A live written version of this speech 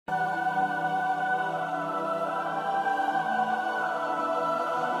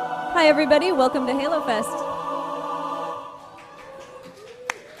Hi everybody, welcome to Halo Fest.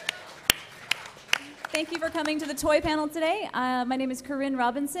 Thank you for coming to the toy panel today. My name is Corinne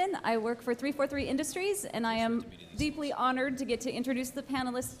Robinson. I work for 343 Industries, and I am deeply honored to get to introduce the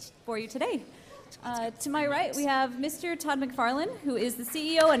panelists for you today. To my right, we have Mr. Todd McFarlane, who is the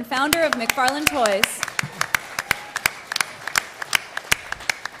CEO and founder of McFarlane Toys.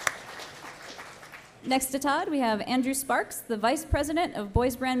 Next to Todd, we have Andrew Sparks, the Vice President of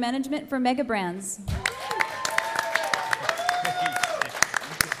Boys Brand Management for Mega Brands.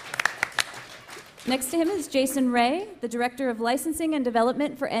 Next to him is Jason Ray, the Director of Licensing and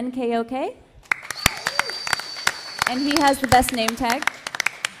Development for NKOK. And he has the best name tag.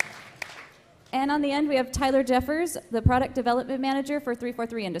 And on the end, we have Tyler Jeffers, the Product Development Manager for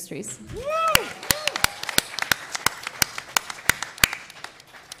 343 Industries.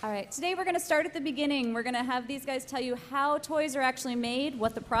 All right, today we're going to start at the beginning. We're going to have these guys tell you how toys are actually made,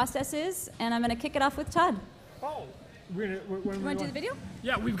 what the process is, and I'm going to kick it off with Todd. Oh, you want to do the video?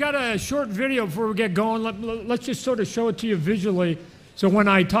 Yeah, we've got a short video before we get going. Let's just sort of show it to you visually, so when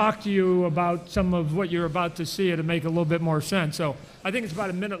I talk to you about some of what you're about to see, it'll make a little bit more sense. So I think it's about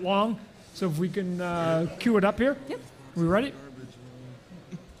a minute long, so if we can cue it up here. Yep. We ready?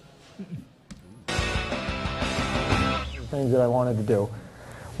 Things that I wanted to do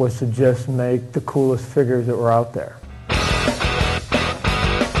was to just make the coolest figures that were out there.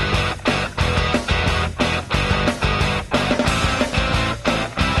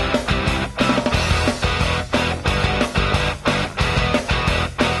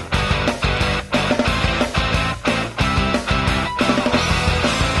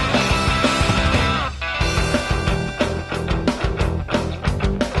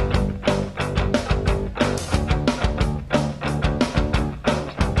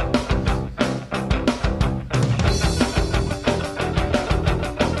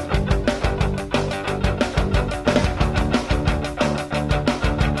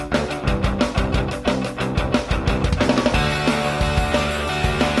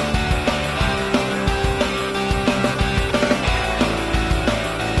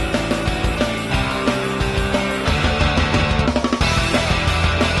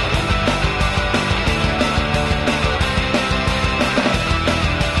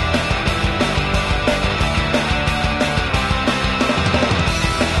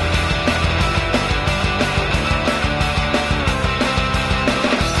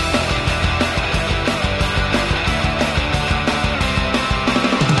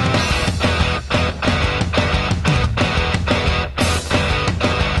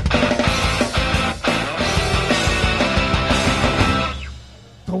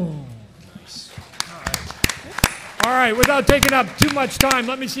 Without taking up too much time,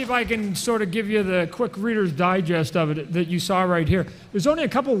 let me see if I can sort of give you the quick Reader's Digest of it that you saw right here. There's only a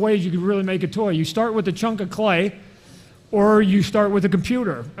couple ways you can really make a toy. You start with a chunk of clay, or you start with a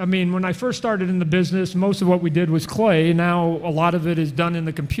computer. I mean, when I first started in the business, most of what we did was clay. Now a lot of it is done in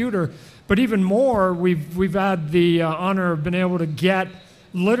the computer. But even more, we've had the honor of being able to get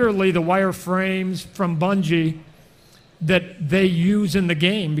literally the wireframes from Bungie that they use in the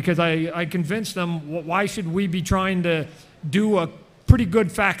game, because I convinced them, why should we be trying to do a pretty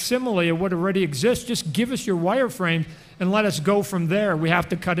good facsimile of what already exists? Just give us your wireframe and let us go from there. We have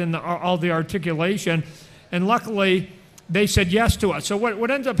to cut in all the articulation. And luckily, they said yes to us. So what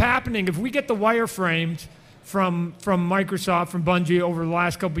ends up happening, if we get the wireframes from Microsoft, from Bungie over the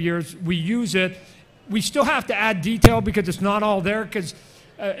last couple of years, we use it. We still have to add detail because it's not all there, because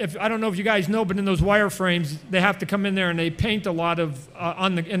I don't know if you guys know, but in those wireframes, they have to come in there and they paint a lot of,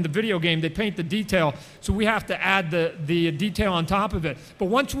 in the video game, they paint the detail. So we have to add the detail on top of it. But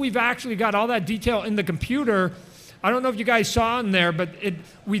once we've actually got all that detail in the computer, I don't know if you guys saw in there, but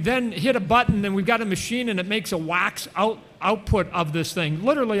we then hit a button and we've got a machine and it makes a wax output of this thing,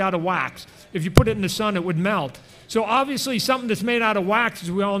 literally out of wax. If you put it in the sun, it would melt. So obviously something that's made out of wax, as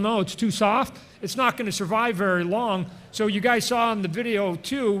we all know, it's too soft. It's not going to survive very long. So you guys saw in the video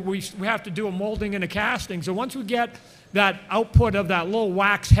too, we have to do a molding and a casting. So once we get that output of that little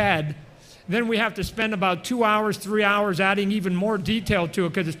wax head, then we have to spend about 2 hours, 3 hours adding even more detail to it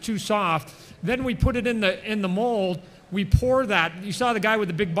because it's too soft. Then we put it in the mold. We pour that. You saw the guy with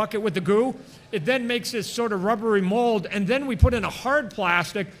the big bucket with the goo. It then makes this sort of rubbery mold, and then we put in a hard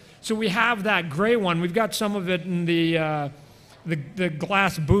plastic. So we have that gray one. We've got some of it in the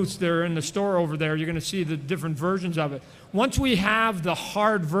glass booths that are in the store over there. You're going to see the different versions of it. Once we have the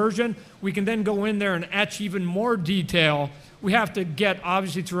hard version, we can then go in there and etch even more detail. We have to get,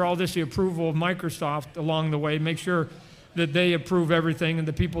 obviously, through all this, the approval of Microsoft along the way, make sure that they approve everything and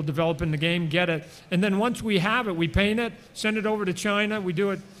the people developing the game get it. And then once we have it, we paint it, send it over to China. We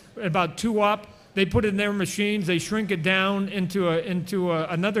do it about 2 up. They put it in their machines. They shrink it down into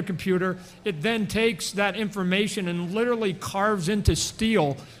another computer. It then takes that information and literally carves into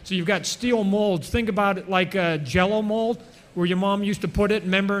steel. So you've got steel molds. Think about it like a Jell-O mold where your mom used to put it,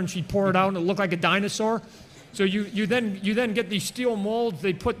 remember, and she'd pour it out and it looked like a dinosaur. So you then get these steel molds.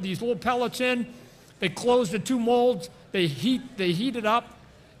 They put these little pellets in. They close the 2 molds. They heat it up.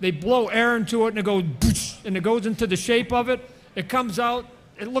 They blow air into it, and it goes, and it goes into the shape of it. It comes out.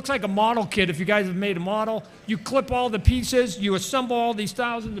 It looks like a model kit if you guys have made a model. You clip all the pieces. You assemble all these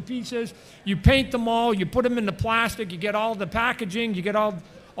thousands of pieces. You paint them all. You put them in the plastic. You get all the packaging. You get all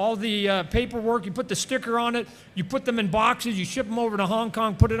the paperwork. You put the sticker on it. You put them in boxes. You ship them over to Hong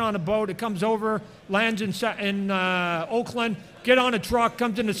Kong. Put it on a boat. It comes over, lands in Oakland. Get on a truck,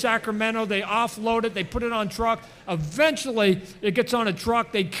 comes into Sacramento, they offload it, they put it on truck. Eventually, it gets on a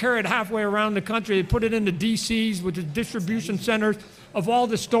truck, they carry it halfway around the country, they put it into DCs, which is distribution centers of all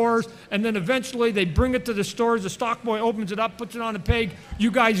the stores, and then eventually they bring it to the stores, the stock boy opens it up, puts it on a peg,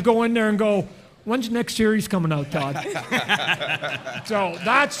 you guys go in there and go, when's the next series coming out, Todd? So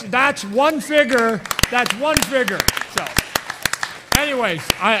that's one figure, so. Anyways,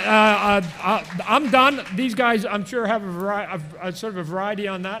 I'm done. These guys, I'm sure, have a sort of a variety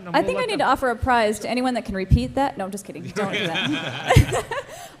on that. And I think I need to offer a prize to anyone that can repeat that. No, I'm just kidding. Don't do that.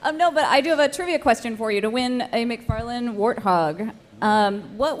 No, but I do have a trivia question for you to win a McFarlane Warthog.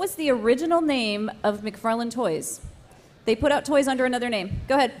 What was the original name of McFarlane Toys? They put out toys under another name.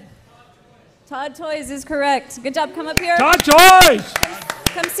 Go ahead. Todd Toys is correct. Good job. Come up here. Todd Toys!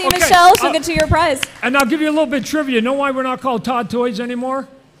 Come see Michelle. She'll get you your prize. And I'll give you a little bit of trivia. You know why we're not called Todd Toys anymore?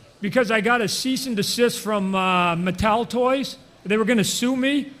 Because I got a cease and desist from Mattel Toys. They were going to sue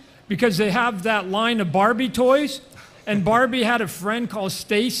me because they have that line of Barbie toys. And Barbie had a friend called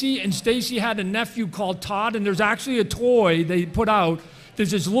Stacy, and Stacy had a nephew called Todd. And there's actually a toy they put out.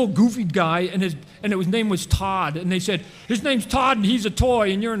 There's this little goofy guy, and his name was Todd. And they said, his name's Todd, and he's a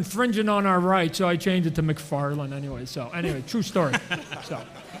toy, and you're infringing on our rights. So I changed it to McFarlane anyway. So anyway, true story. So.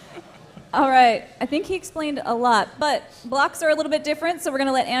 All right. I think he explained a lot, but blocks are a little bit different, so we're going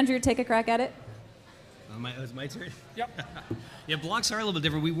to let Andrew take a crack at it. It's my turn? Yep. Yeah, blocks are a little bit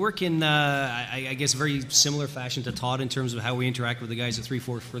different. We work in, I guess, a very similar fashion to Todd in terms of how we interact with the guys at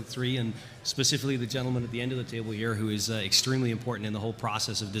 343, and specifically the gentleman at the end of the table here, who is extremely important in the whole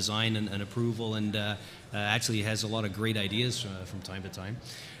process of design and approval, and actually has a lot of great ideas from time to time.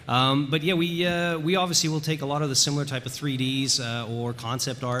 But yeah, we obviously will take a lot of the similar type of 3Ds or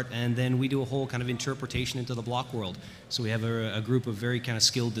concept art, and then we do a whole kind of interpretation into the block world. So we have a group of very kind of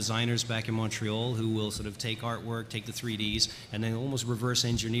skilled designers back in Montreal who will sort of take artwork, take the 3Ds, and then almost reverse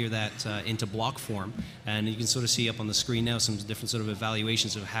engineer that into block form. And you can sort of see up on the screen now some different sort of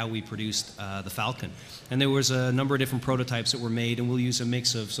evaluations of how we produced the Falcon. And there was a number of different prototypes that were made, and we'll use a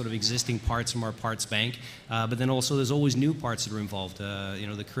mix of sort of existing parts from our parts bank, but then also there's always new parts that are involved. You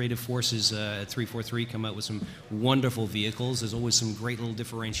know, the creative forces at 343 come out with some wonderful vehicles. There's always some great little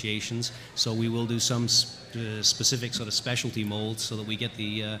differentiations. So we will do some specific sort of specialty molds so that we get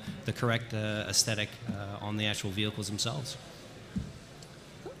the correct aesthetic on the actual vehicles themselves.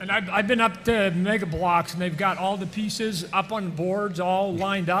 And I've been up to Mega Blocks, and they've got all the pieces up on boards, all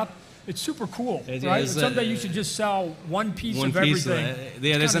lined up. It's super cool, right? Someday you should just sell one piece of everything.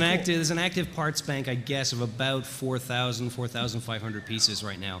 Yeah, there's an active parts bank, I guess, of about 4,500 pieces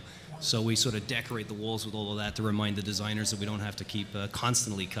right now. So we sort of decorate the walls with all of that to remind the designers that we don't have to keep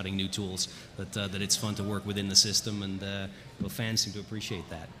constantly cutting new tools, that it's fun to work within the system, and well, fans seem to appreciate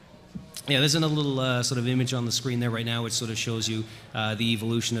that. Yeah, there's another little sort of image on the screen there right now which sort of shows you the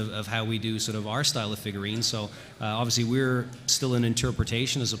evolution of how we do sort of our style of figurines. So obviously we're still in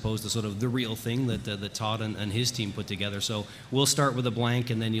interpretation as opposed to sort of the real thing that Todd and his team put together. So we'll start with a blank,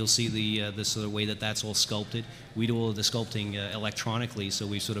 and then you'll see the sort of way that's all sculpted. We do all of the sculpting electronically, so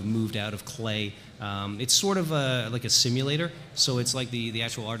we've sort of moved out of clay. It's sort of like a simulator, so it's like the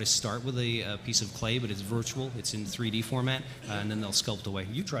actual artists start with a piece of clay, but it's virtual. It's in 3D format, and then they'll sculpt away.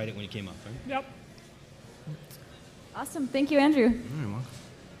 You tried it when you came up, right? Yep. Awesome. Thank you, Andrew. You're welcome.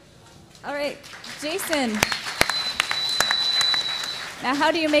 All right, Jason. Now,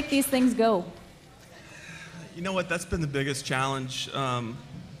 how do you make these things go? You know what? That's been the biggest challenge,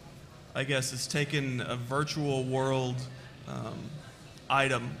 I guess, is taking a virtual world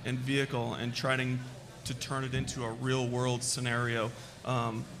item and vehicle and trying to turn it into a real world scenario.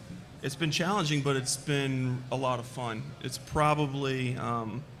 It's been challenging, but it's been a lot of fun. It's probably,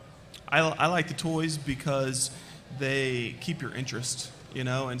 I like the toys because they keep your interest, you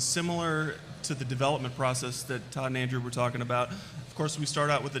know, and similar to the development process that Todd and Andrew were talking about. Of course, we start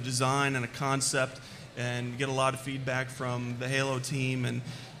out with a design and a concept, and get a lot of feedback from the Halo team, and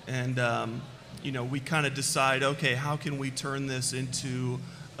you know, we kind of decide, okay, how can we turn this into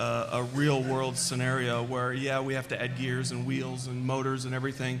a real world scenario where, yeah, we have to add gears and wheels and motors and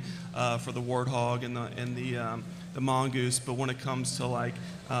everything for the Warthog and the Mongoose, but when it comes to like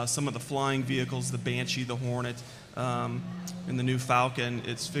some of the flying vehicles, the Banshee, the Hornet, and the new Falcon,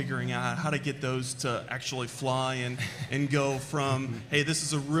 it's figuring out how to get those to actually fly and go from, hey, this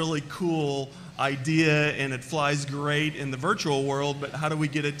is a really cool idea and it flies great in the virtual world, but how do we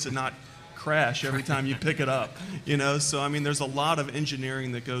get it to not crash every time you pick it up, you know? So I mean, there's a lot of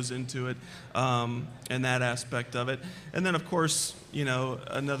engineering that goes into it, and that aspect of it. And then of course, you know,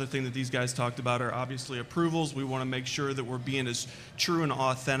 another thing that these guys talked about are obviously approvals. We want to make sure that we're being as true and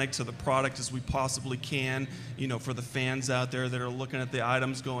authentic to the product as we possibly can, you know, for the fans out there that are looking at the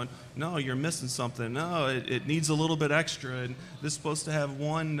items going, no, you're missing something. No, it needs a little bit extra, and this is supposed to have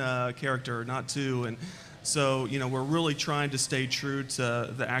one character, not two. And so, you know, we're really trying to stay true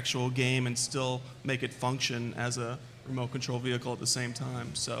to the actual game and still make it function as a remote control vehicle at the same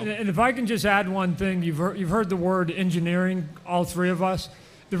time. So, and if I can just add one thing, you've heard the word engineering, all three of us.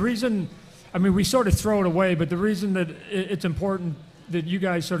 The reason, I mean, we sort of throw it away, but the reason that it's important that you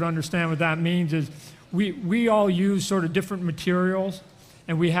guys sort of understand what that means is we all use sort of different materials,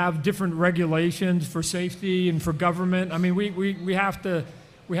 and we have different regulations for safety and for government. I mean, we have to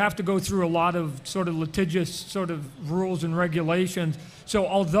go through a lot of sort of litigious sort of rules and regulations. So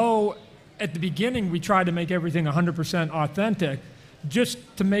although at the beginning we try to make everything 100% authentic, just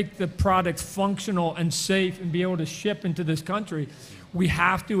to make the product functional and safe and be able to ship into this country, we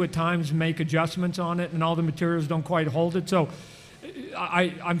have to at times make adjustments on it, and all the materials don't quite hold it. So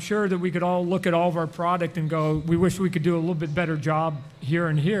I'm sure that we could all look at all of our product and go, we wish we could do a little bit better job here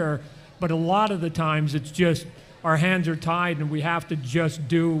and here, but a lot of the times it's just our hands are tied and we have to just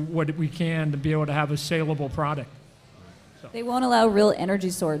do what we can to be able to have a saleable product. So. They won't allow real energy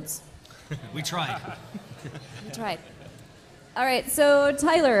swords. We tried. We tried. All right, so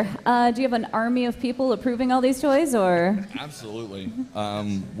Tyler, do you have an army of people approving all these toys, or? Absolutely.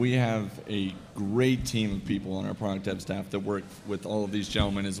 We have a great team of people on our product dev staff that work with all of these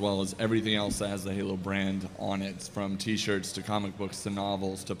gentlemen, as well as everything else that has the Halo brand on it, from t-shirts to comic books to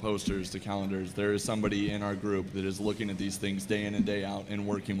novels to posters to calendars. There is somebody in our group that is looking at these things day in and day out and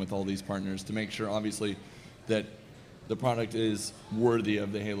working with all these partners to make sure, obviously, that the product is worthy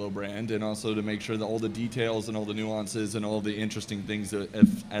of the Halo brand, and also to make sure that all the details and all the nuances and all the interesting things that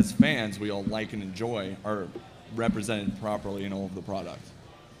as fans we all like and enjoy are represented properly in all of the product.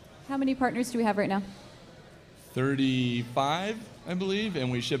 How many partners do we have right now? 35, I believe, and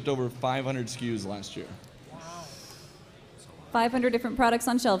we shipped over 500 SKUs last year. 500 different products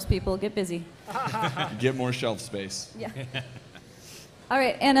on shelves, people. Get busy. Get more shelf space. Yeah. All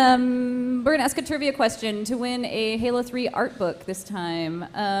right, and we're going to ask a trivia question to win a Halo 3 art book this time.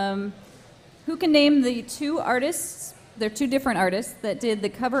 Who can name the two artists, they're two different artists, that did the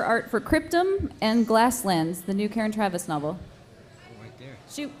cover art for Cryptum and Glasslands, the new Karen Travis novel? Right there.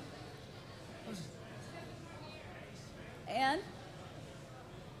 Shoot. And?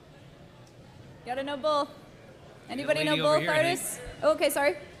 Gotta know both. Anybody know lady over both here, I think. artists? Okay,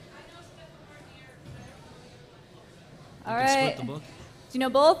 sorry. All You can right. split the book. Do you know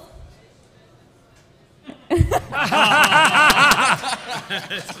both?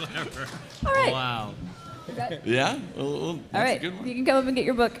 All right. Wow. Yeah? Well, All that's right. a good one. You can come up and get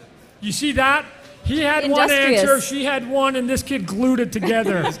your book. You see that? He had one Industrious. answer, she had one, and this kid glued it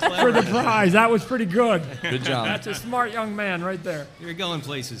together for the prize. That was pretty good. Good job. That's a smart young man right there. You're going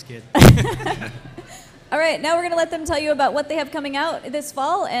places, kid. All right. Now we're going to let them tell you about what they have coming out this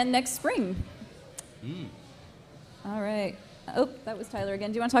fall and next spring. All right. Oh, that was Tyler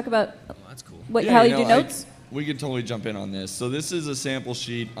again. Do you want to talk about Oh, that's cool. how you do notes? We can totally jump in on this. So this is a sample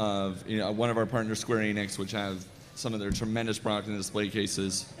sheet of one of our partners, Square Enix, which have some of their tremendous product and display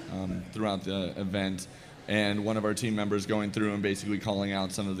cases throughout the event. And one of our team members going through and basically calling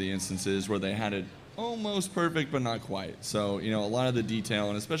out some of the instances where they had it almost perfect, but not quite. So, a lot of the detail,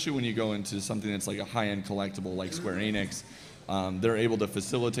 and especially when you go into something that's like a high-end collectible like Square Enix, they're able to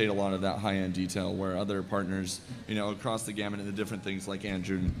facilitate a lot of that high-end detail where other partners, across the gamut of the different things like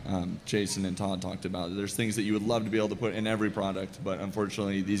Andrew, Jason, and Todd talked about. There's things that you would love to be able to put in every product, but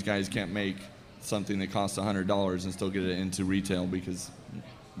unfortunately these guys can't make something that costs $100 and still get it into retail because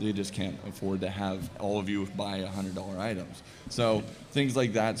they just can't afford to have all of you buy $100 items. So things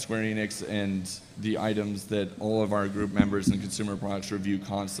like that, Square Enix, and the items that all of our group members and consumer products review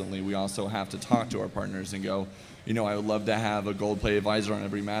constantly, we also have to talk to our partners and go, you know, I would love to have a gold-plated visor on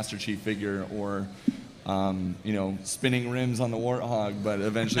every Master Chief figure, or you know, spinning rims on the Warthog, but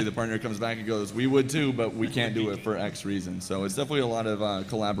eventually the partner comes back and goes, we would too, but we can't do it for X reason. So it's definitely a lot of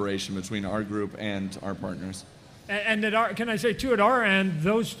collaboration between our group and our partners. And can I say too, at our end,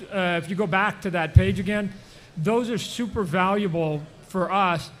 those, if you go back to that page again, those are super valuable for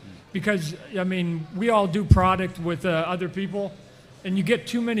us because, I mean, we all do product with other people, and you get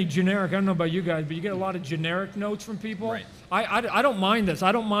too many generic, I don't know about you guys, but you get a lot of generic notes from people. Right. I don't mind this.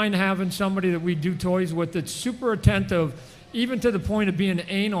 I don't mind having somebody that we do toys with that's super attentive, even to the point of being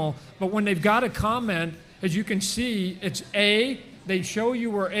anal, but when they've got a comment, as you can see, it's A, they show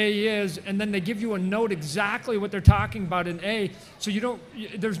you where A is, and then they give you a note exactly what they're talking about in A, so you don't,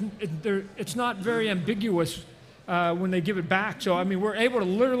 it's not very ambiguous when they give it back. So, I mean, we're able to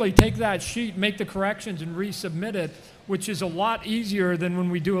literally take that sheet, make the corrections, and resubmit it, which is a lot easier than when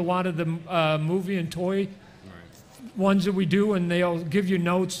we do a lot of the movie and toy ones that we do, and they'll give you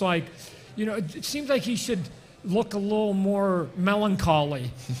notes like, you know, it seems like he should look a little more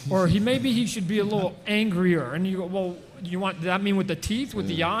melancholy, or maybe he should be a little angrier. And you go, well, you want, does that mean with the teeth, with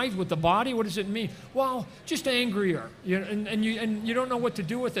the eyes, with the body? What does it mean? Well, just angrier. You know, and you don't know what to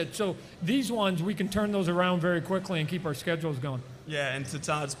do with it. So these ones, we can turn those around very quickly and keep our schedules going. Yeah, and to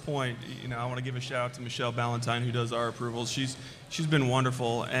Todd's point, you know, I want to give a shout out to Michelle Ballantyne, who does our approvals. She's been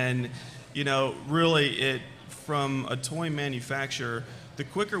wonderful, and you know, really, from a toy manufacturer, the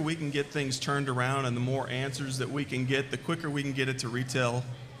quicker we can get things turned around and the more answers that we can get, the quicker we can get it to retail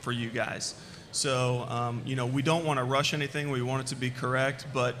for you guys. So, you know, we don't want to rush anything. We want it to be correct,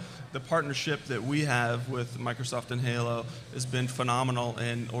 but the partnership that we have with Microsoft and Halo has been phenomenal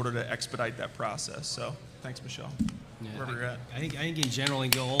in order to expedite that process. So, thanks, Michelle. Yeah, Wherever you're at. I think in general,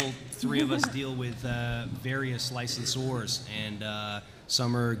 all three of us deal with various licensors, and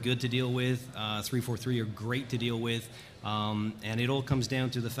some are good to deal with. 343 are great to deal with. And it all comes down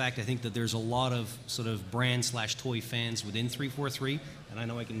to the fact, I think, that there's a lot of sort of brand/toy fans within 343, and I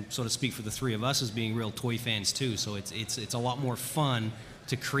know I can sort of speak for the three of us as being real toy fans too, so it's a lot more fun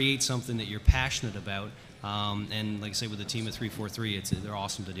to create something that you're passionate about, and like I say, with the team at 343, they're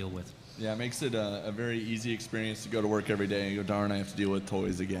awesome to deal with. Yeah, it makes it a very easy experience to go to work every day and go, darn, I have to deal with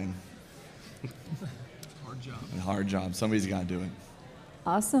toys again. Hard job. A hard job. Somebody's got to do it.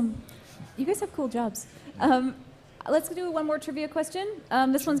 Awesome. You guys have cool jobs. Let's do one more trivia question.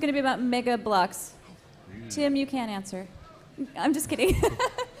 This one's going to be about Mega Bloks. Tim, you can't answer. I'm just kidding.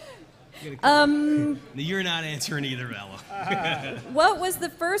 You're not answering either, Bella. What was the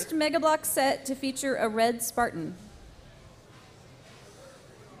first Mega Bloks set to feature a red Spartan?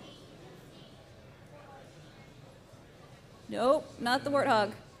 Nope, not the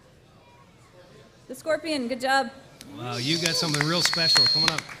Warthog. The Scorpion, good job. Wow, you got something real special. Come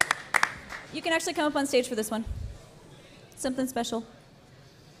on up. You can actually come up on stage for this one. Something special.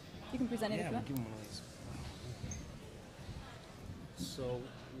 You can present it if you want. Give him one of these.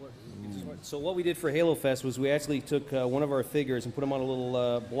 So what we did for Halo Fest was we actually took one of our figures and put him on a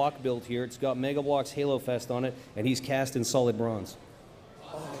little block build here. It's got Mega Bloks Halo Fest on it, and he's cast in solid bronze.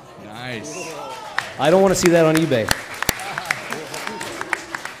 Nice. I don't want to see that on eBay.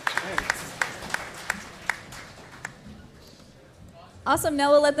 Awesome.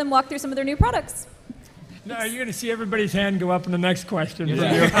 Now we'll let them walk through some of their new products. No, you're going to see everybody's hand go up in the next question.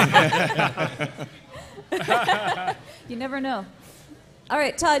 Yeah. You never know. All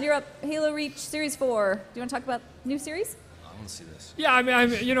right, Todd, you're up. Halo Reach Series 4. Do you want to talk about new series? I want to see this. Yeah, I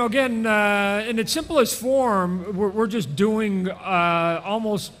mean, you know, again, in its simplest form, we're just doing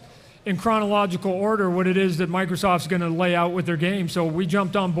almost in chronological order what it is that Microsoft's going to lay out with their game. So we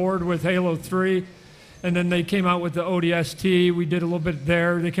jumped on board with Halo 3, and then they came out with the ODST. We did a little bit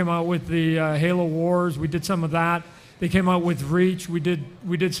there. They came out with the Halo Wars. We did some of that. They came out with Reach. We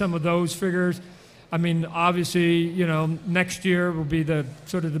did some of those figures. I mean, obviously, you know, next year will be the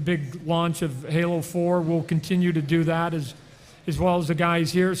sort of the big launch of Halo 4. We'll continue to do that as well as the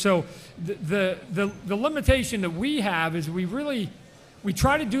guys here. So the limitation that we have is we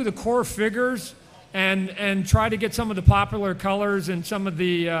try to do the core figures and try to get some of the popular colors and some of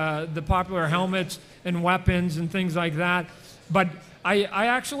the popular helmets and weapons and things like that. But I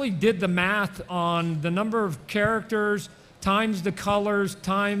actually did the math on the number of characters times the colors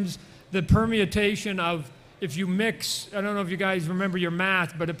times the permutation of, if you mix, I don't know if you guys remember your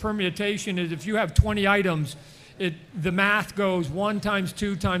math, but a permutation is if you have 20 items, the math goes 1 times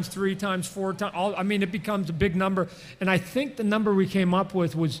 2 times 3 times 4 times, I mean, it becomes a big number. And I think the number we came up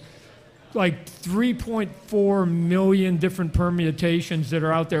with was like 3.4 million different permutations that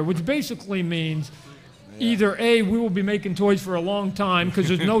are out there, which basically means either A, we will be making toys for a long time because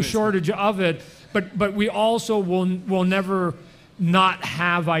there's no shortage of it, but we also will never not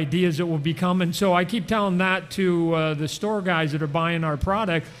have ideas that will become. And so I keep telling that to the store guys that are buying our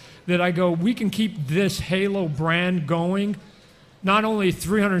product, that I go, we can keep this Halo brand going not only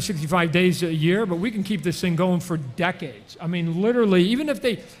 365 days a year, but we can keep this thing going for decades. I mean, literally, even if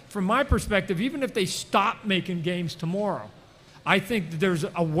they, from my perspective, even if they stop making games tomorrow, I think that there's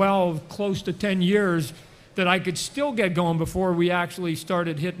a well of close to 10 years that I could still get going before we actually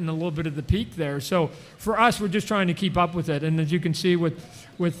started hitting a little bit of the peak there. So for us, we're just trying to keep up with it. And as you can see with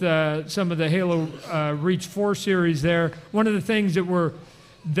some of the Halo Reach 4 series there, one of the things that we're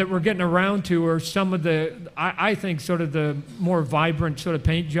getting around to are some of the, I think, sort of the more vibrant sort of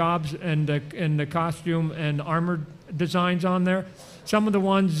paint jobs and the costume and armor designs on there. Some of the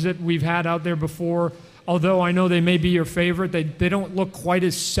ones that we've had out there before, although I know they may be your favorite, they don't look quite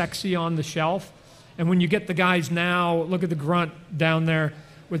as sexy on the shelf. And when you get the guys now, look at the grunt down there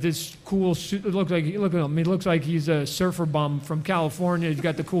with his cool suit. It looks like, look at him. He looks like he's a surfer bum from California. He's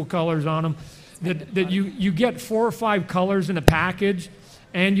got the cool colors on him. That you get 4 or 5 colors in a package,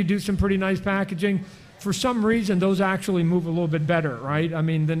 and you do some pretty nice packaging. For some reason, those actually move a little bit better, right? I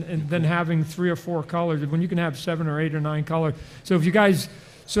mean, than having 3 or 4 colors. When you can have 7 or 8 or 9 colors. So if you guys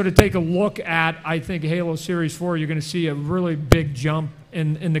sort of take a look at, I think, Halo Series 4, you're going to see a really big jump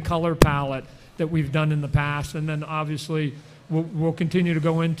in the color palette that we've done in the past. And then obviously we'll continue to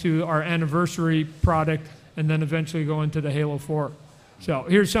go into our anniversary product and then eventually go into the Halo 4. So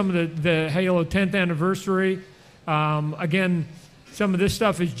here's some of the Halo 10th anniversary. Again, some of this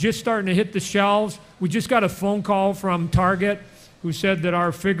stuff is just starting to hit the shelves. We just got a phone call from Target who said that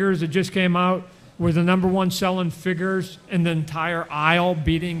our figures that just came out were the #1 selling figures in the entire aisle,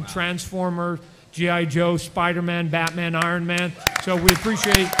 beating Transformers, G.I. Joe, Spider-Man, Batman, Iron Man. So we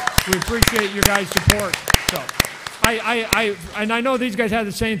appreciate your guys' support. So I know these guys had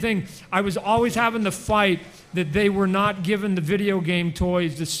the same thing. I was always having the fight that they were not giving the video game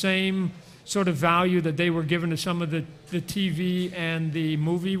toys the same sort of value that they were given to some of the TV and the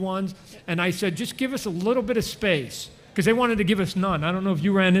movie ones. And I said, just give us a little bit of space, because they wanted to give us none. I don't know if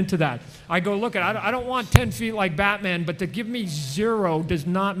you ran into that. I go, look, I don't want 10 feet like Batman, but to give me 0 does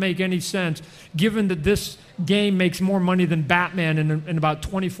not make any sense, given that this game makes more money than Batman in about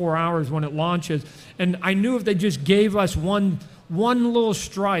 24 hours when it launches. And I knew if they just gave us one little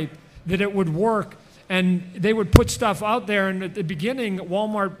stripe that it would work, and they would put stuff out there. And at the beginning,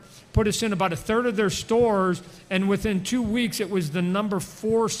 Walmart put us in about 1/3 of their stores, and within 2 weeks, it was the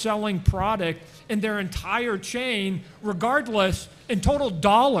 #4 selling product in their entire chain, regardless, in total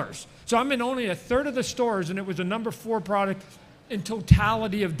dollars. So I'm in only 1/3 of the stores, and it was a #4 product in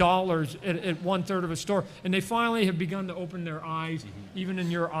totality of dollars at 1/3 of a store. And they finally have begun to open their eyes, even in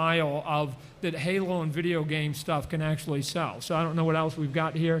your aisle, of that Halo and video game stuff can actually sell. So I don't know what else we've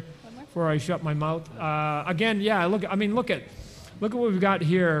got here before I shut my mouth. Again, yeah, look at what we've got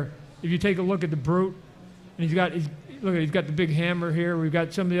here. If you take a look at the Brute, and he's got the big hammer here. We've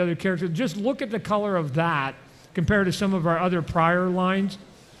got some of the other characters. Just look at the color of that compared to some of our other prior lines,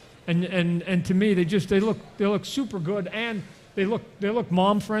 and to me, they look super good, and they look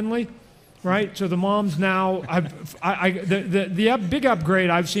mom friendly, right? So the moms now, the big upgrade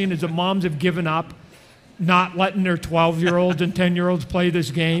I've seen is that moms have given up not letting their 12-year-olds and 10-year-olds play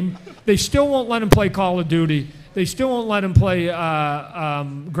this game. They still won't let them play Call of Duty. They still won't let them play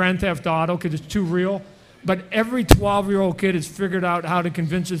Grand Theft Auto because it's too real. But every 12-year-old kid has figured out how to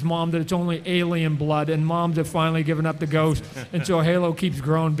convince his mom that it's only alien blood, and moms have finally given up the ghost. And so Halo keeps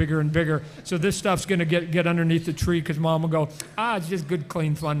growing bigger and bigger. So this stuff's going to get underneath the tree because mom will go, it's just good,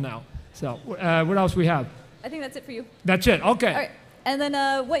 clean fun now. So what else we have? I think that's it for you. That's it. Okay. All right. And then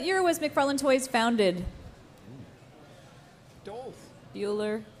what year was McFarlane Toys founded? Dolph.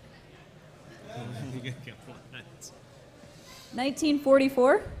 Bueller.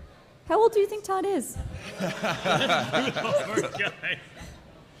 1944? How old do you think Todd is?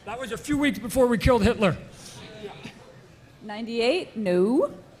 That was a few weeks before we killed Hitler. 98?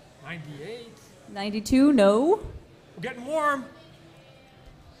 No. 98. 92? No. We're getting warm.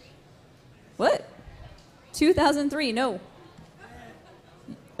 What? 2003? No.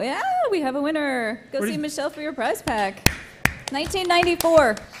 Yeah, we have a winner. Go see Michelle for your prize pack.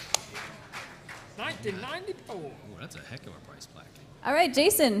 1994. 1994. Oh, that's a heck of a price pack. All right,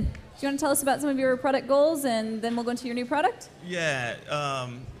 Jason, do you want to tell us about some of your product goals, and then we'll go into your new product? Yeah,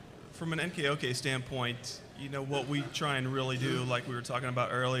 from an NKOK standpoint, what we try and really do, like we were talking about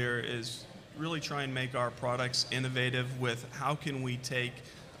earlier, is really try and make our products innovative with how can we take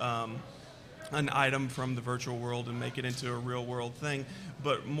an item from the virtual world and make it into a real world thing.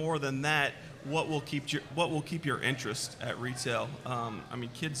 But more than that, what will keep your interest at retail. I mean,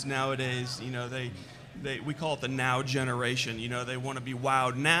 kids nowadays, you know, we call it the now generation. You know, they want to be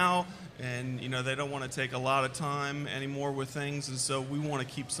wowed now, and you know, they don't want to take a lot of time anymore with things, and so we want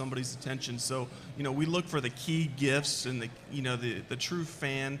to keep somebody's attention. So, you know, we look for the key gifts, and the true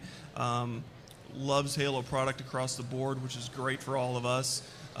fan loves Halo product across the board, which is great for all of us.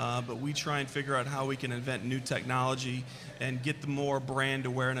 But we try and figure out how we can invent new technology and get the more brand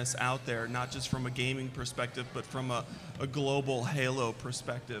awareness out there, not just from a gaming perspective, but from a global Halo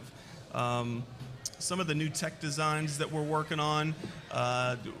perspective. Some of the new tech designs that we're working on,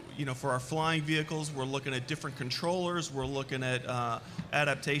 you know, for our flying vehicles, we're looking at different controllers. We're looking at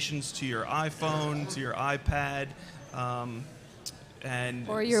adaptations to your iPhone, to your iPad, and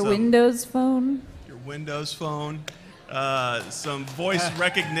Or your Windows phone. Your Windows phone. Some voice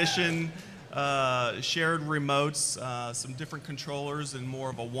recognition, shared remotes, some different controllers, and more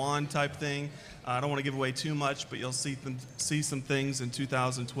of a wand type thing. I don't want to give away too much, but you'll see some things in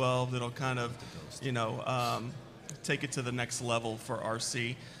 2012 that'll kind of, you know, take it to the next level for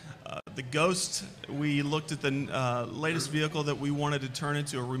RC. The Ghost, we looked at the latest vehicle that we wanted to turn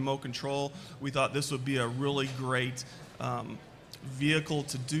into a remote control. We thought this would be a really great vehicle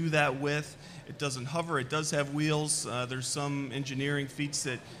to do that with. It doesn't hover, it does have wheels. There's some engineering feats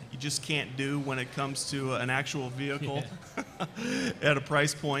that you just can't do when it comes to an actual vehicle at a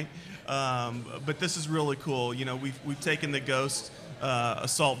price point. But this is really cool. You know, we've taken the Ghost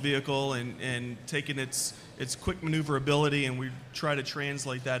assault vehicle and taken its quick maneuverability, and we try to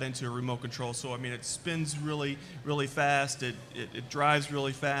translate that into a remote control. So I mean, it spins really, really fast. It drives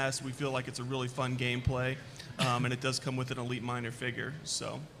really fast. We feel like it's a really fun gameplay, and it does come with an elite minor figure.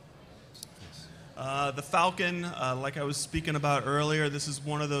 So. The Falcon, like I was speaking about earlier, this is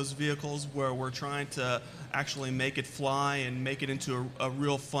one of those vehicles where we're trying to actually make it fly and make it into a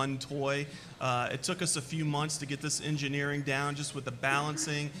real fun toy. It took us a few months to get this engineering down, just with the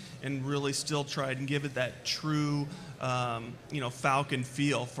balancing, and really still try and give it that true, you know, Falcon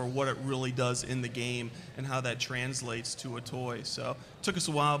feel for what it really does in the game and how that translates to a toy. So it took us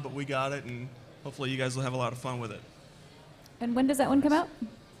a while, but we got it, and hopefully you guys will have a lot of fun with it. And when does that one come out?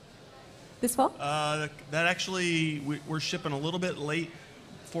 This fall? That actually, we're shipping a little bit late,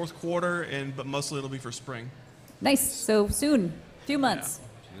 fourth quarter, but mostly it'll be for spring. Nice. So soon. Few months.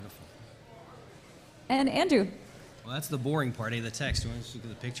 Yeah. Beautiful. And Andrew. Well, that's the boring part, the text. You want to look at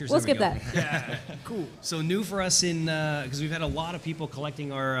the pictures? We'll There we skip go. that. Cool. So new for us because we've had a lot of people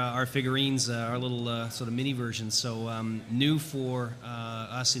collecting our figurines, our little sort of mini versions. So new for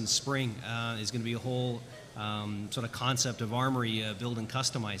us in spring is going to be a whole sort of concept of armory build and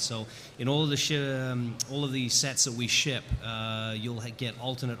customize. So in all of the sets that we ship, you'll get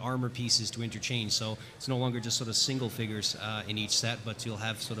alternate armor pieces to interchange. So it's no longer just sort of single figures in each set, but you'll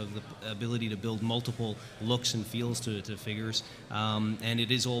have sort of the ability to build multiple looks and feels to figures. And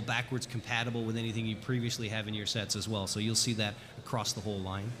it is all backwards compatible with anything you previously have in your sets as well. So you'll see that across the whole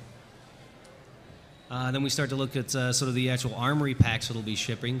line. Then we start to look at sort of the actual armory packs that'll be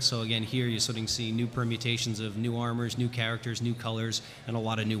shipping. So again, here you're sort of seeing new permutations of new armors, new characters, new colors, and a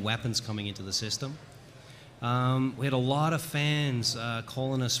lot of new weapons coming into the system. We had a lot of fans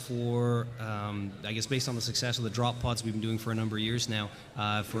calling us for, I guess based on the success of the drop pods we've been doing for a number of years now,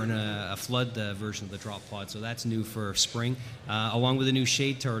 for a flood version of the drop pod. So that's new for spring, along with a new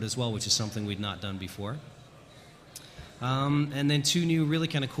shade turret as well, which is something we'd not done before. And then two new really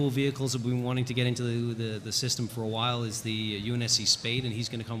kind of cool vehicles that we've been wanting to get into the system for a while is the UNSC Spade, and he's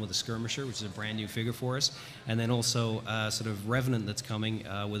going to come with a skirmisher, which is a brand new figure for us. And then also sort of Revenant that's coming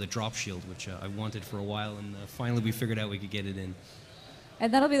with a drop shield, which I wanted for a while, and finally we figured out we could get it in.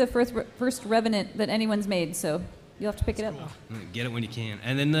 And that'll be the first Revenant that anyone's made, so you'll have to pick it up. Get it when you can.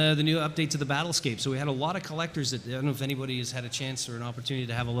 And then the new update to the Battlescape. So we had a lot of collectors that, I don't know if anybody has had a chance or an opportunity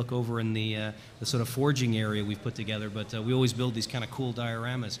to have a look over in the sort of forging area we've put together, but we always build these kind of cool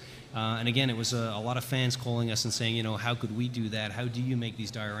dioramas. And again, it was a lot of fans calling us and saying, you know, how could we do that? How do you make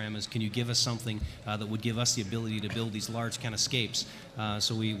these dioramas? Can you give us something that would give us the ability to build these large kind of scapes?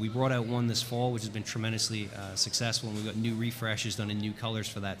 So we brought out one this fall, which has been tremendously successful, and we've got new refreshes done in new colors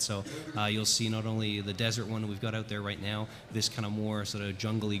for that. So you'll see not only the desert one that we've got out there right now, this kind of more sort of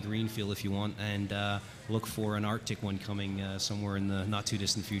jungly green feel if you want, and look for an Arctic one coming somewhere in the not too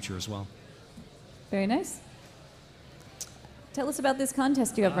distant future as well. Very nice. Tell us about this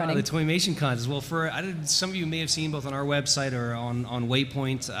contest you have running. The Toymation contest. Well, some of you may have seen both on our website or on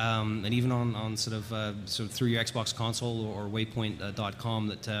Waypoint, and even on sort of through your Xbox console or waypoint.com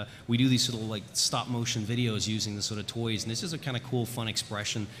that we do these sort of like stop motion videos using the sort of toys, and this is a kind of cool, fun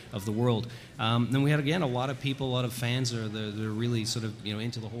expression of the world. Then we had again a lot of people, a lot of fans that are really sort of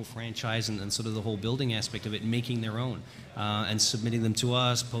into the whole franchise and sort of the whole building aspect of it, making their own and submitting them to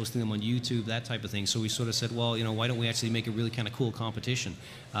us, posting them on YouTube, that type of thing. So we sort of said, well, why don't we actually make a really kind of cool competition?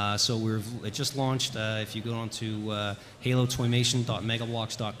 So it just launched. If you go on to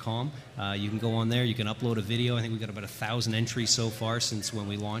halotoymation.megablocks.com, you can go on there. You can upload a video. I think we've got about 1,000 entries so far since when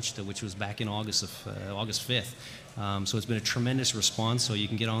we launched, which was back in August 5th. So it's been a tremendous response. So you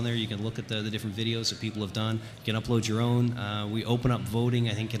can get on there. You can look at the different videos that people have done. You can upload your own. We open up voting,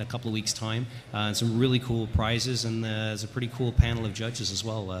 I think, in a couple of weeks' time. And some really cool prizes. And there's a pretty cool panel of judges as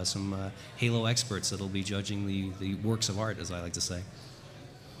well. Some Halo experts that will be judging the works of art, as I like to say.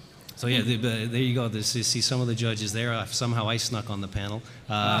 So yeah, there you go. You see some of the judges there. Somehow I snuck on the panel.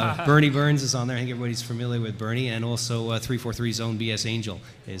 Bernie Burns is on there. I think everybody's familiar with Bernie. And also 343's own B.S. Angel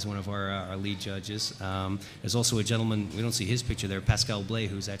is one of our lead judges. There's also a gentleman, we don't see his picture there, Pascal Blais,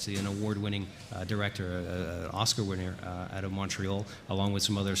 who's actually an award-winning director, an Oscar winner out of Montreal, along with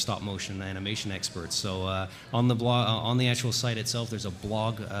some other stop-motion animation experts. So on the blog, on the actual site itself, there's a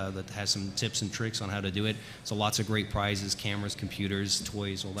blog that has some tips and tricks on how to do it. So lots of great prizes, cameras, computers,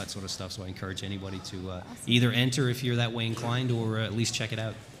 toys, all that sort of stuff. So I encourage anybody to Awesome. either enter if you're that way inclined or at least check it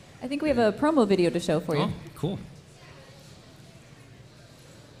out. I think we have a promo video to show for you. Oh, cool.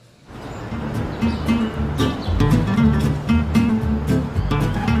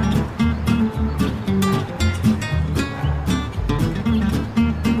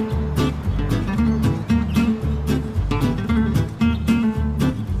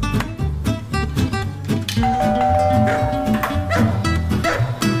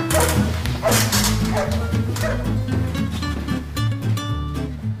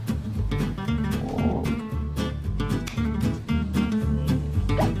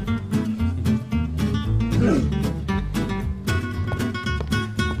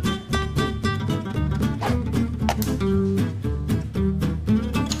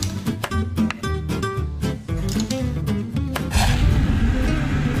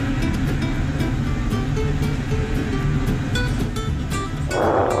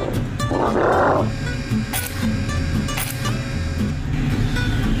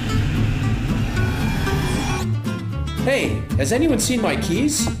 Hey, has anyone seen my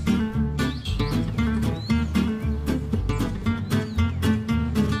keys?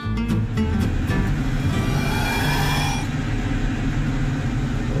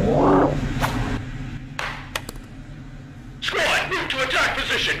 Squad, move to attack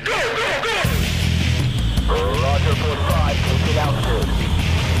position. Go, go, go! Roger, 45, taking altitude.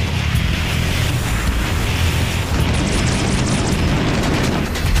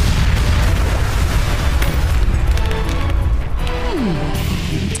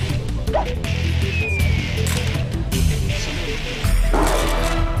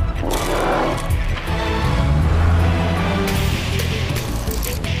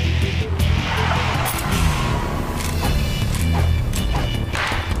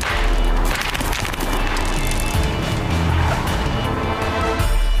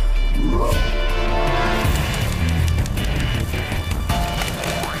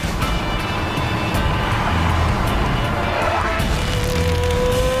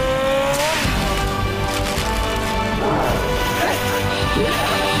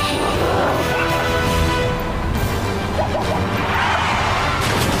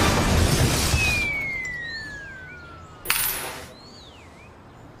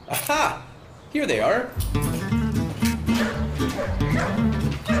 Aha! Here they are.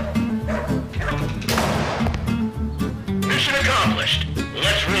 Mission accomplished.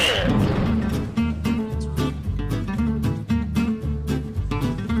 Let's roll.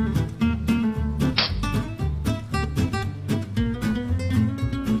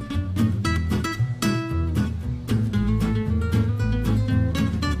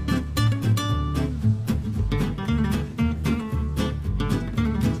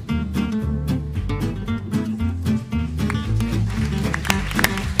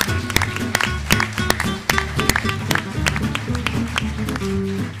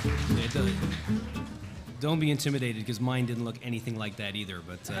 Don't be intimidated because mine didn't look anything like that either,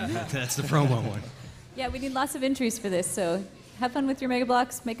 but that's the promo one. Yeah, we need lots of entries for this, so have fun with your Mega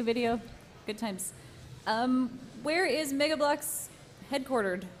Bloks, make a video, good times. Where is Mega Bloks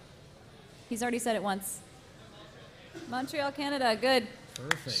headquartered? He's already said it once. Montreal, Canada, good.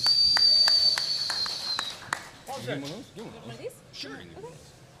 Perfect. One of these? Sure. Okay.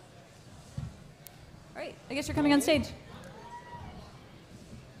 All right, I guess you're coming on stage.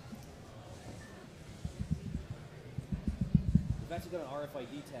 We've actually got an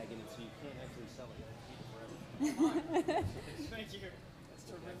RFID tag in it, so you can't actually sell it. Keep it forever. Thank you. That's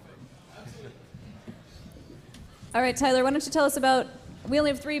terrific. All right, Tyler, why don't you tell us about, we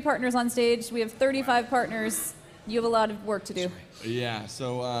only have 3 partners on stage. We have 35 partners. You have a lot of work to do. Yeah,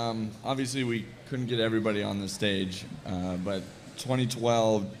 so obviously we couldn't get everybody on the stage, but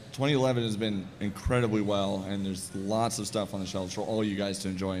 2011 has been incredibly well, and there's lots of stuff on the shelves for all you guys to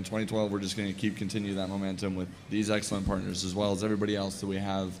enjoy. In 2012, we're just going to continue that momentum with these excellent partners, as well as everybody else that we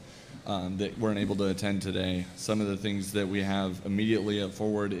have that weren't able to attend today. Some of the things that we have immediately up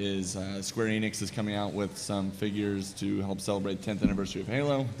forward is Square Enix is coming out with some figures to help celebrate the 10th anniversary of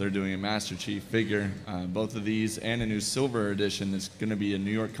Halo. They're doing a Master Chief figure, both of these, and a new silver edition that's going to be a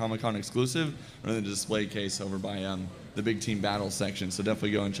New York Comic Con exclusive, or in the display case over by the Big Team Battle section. So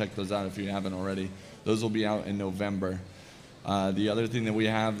definitely go and check those out if you haven't already. Those will be out in November. The other thing that we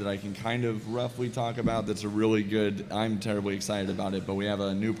have that I can kind of roughly talk about that's a really good, I'm terribly excited about it, but we have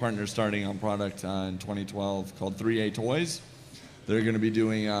a new partner starting on product in 2012 called 3A Toys. They're going to be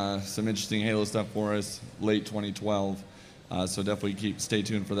doing some interesting Halo stuff for us late 2012. So definitely stay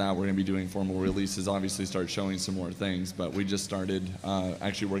tuned for that. We're going to be doing formal releases, obviously start showing some more things, but we just started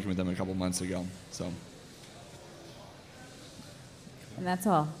actually working with them a couple months ago. So. And that's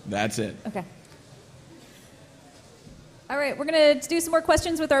all. That's it. Okay. All right, we're going to do some more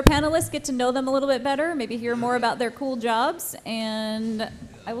questions with our panelists, get to know them a little bit better, maybe hear more about their cool jobs, and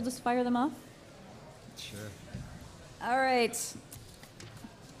I will just fire them off. Sure. All right.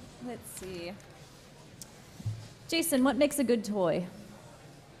 Let's see. Jason, what makes a good toy?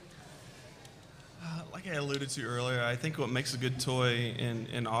 Like I alluded to earlier, I think what makes a good toy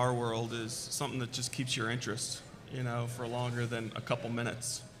in our world is something that just keeps your interest, for longer than a couple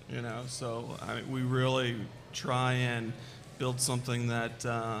minutes, So we really try and build something that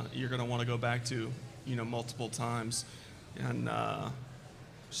you're going to want to go back to, multiple times, and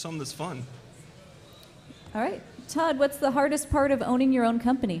something that's fun. All right. Todd, what's the hardest part of owning your own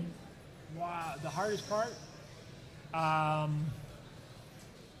company? Wow, the hardest part?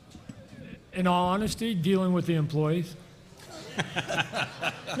 In all honesty, dealing with the employees.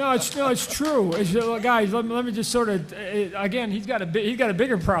 No, it's true. Guys, let me just sort of, again, he's got a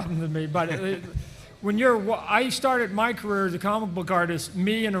bigger problem than me, but I started my career as a comic book artist,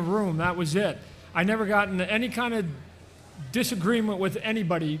 me in a room, that was it. I never got into any kind of disagreement with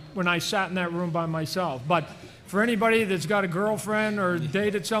anybody when I sat in that room by myself. But for anybody that's got a girlfriend or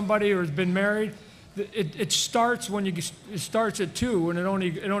dated somebody or has been married, it starts it starts at 2 and it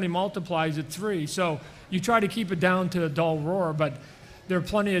only multiplies at 3. So you try to keep it down to a dull roar, but there are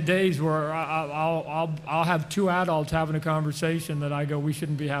plenty of days where I'll have 2 adults having a conversation that I go, we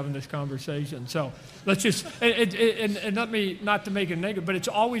shouldn't be having this conversation. So let's just, and not to make it negative, but it's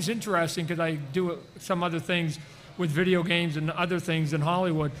always interesting because I do some other things with video games and other things in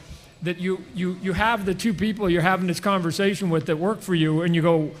Hollywood, that you have the 2 people you're having this conversation with that work for you, and you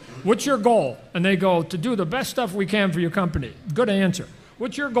go, what's your goal? And they go, to do the best stuff we can for your company. Good answer.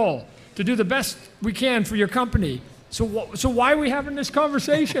 What's your goal? To do the best we can for your company. So why are we having this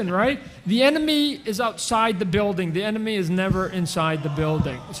conversation, right? The enemy is outside the building. The enemy is never inside the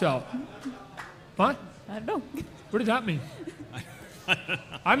building. So, what? I don't know. What does that mean?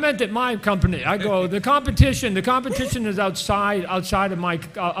 I meant at my company. I go, the competition is outside of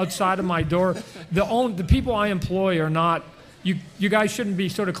my door. The people I employ are not. You guys shouldn't be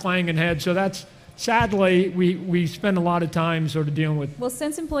sort of clanging heads. So that's. Sadly, we spend a lot of time sort of dealing with. Well,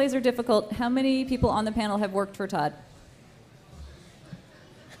 since employees are difficult, how many people on the panel have worked for Todd?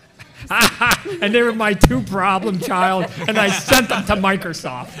 And they were my 2 problem child, and I sent them to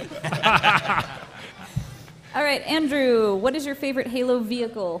Microsoft. All right, Andrew, what is your favorite Halo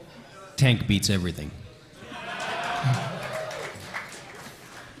vehicle? Tank beats everything.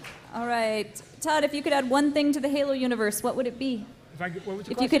 All right, Todd, if you could add one thing to the Halo universe, what would it be?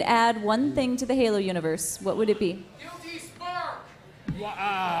 If you could add one thing to the Halo universe, what would it be? Guilty spark.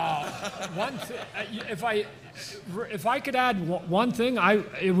 Wow. If I could add one thing,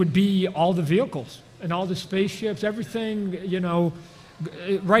 it would be all the vehicles and all the spaceships, everything.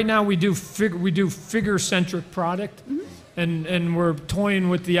 Right now we do figure-centric product, and we're toying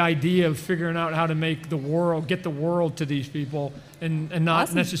with the idea of figuring out how to make get the world to these people, and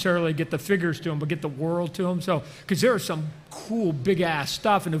not necessarily get the figures to them, but get the world to them. So, because there is some cool big ass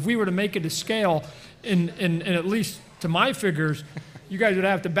stuff, and if we were to make it to scale, and at least to my figures, you guys would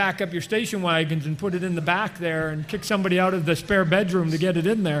have to back up your station wagons and put it in the back there, and kick somebody out of the spare bedroom to get it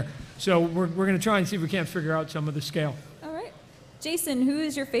in there. So we're going to try and see if we can't figure out some of the scale. All right. Jason, who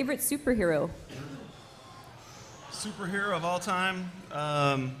is your favorite superhero? Superhero of all time?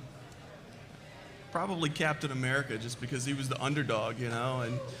 Probably Captain America, just because he was the underdog, you know,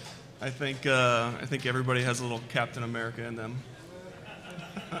 and I think everybody has a little Captain America in them.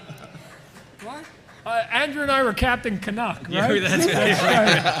 What? Andrew and I were Captain Canuck, right? Yeah, that's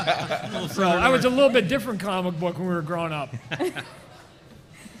right. So I was a little bit different comic book when we were growing up.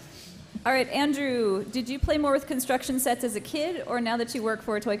 All right, Andrew, did you play more with construction sets as a kid or now that you work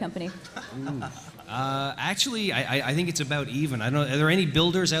for a toy company? Actually, I think it's about even. I don't know. Are there any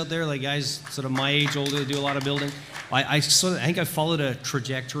builders out there, like guys sort of my age, older, that do a lot of building? I think I followed a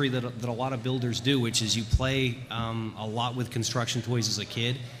trajectory that a lot of builders do, which is you play a lot with construction toys as a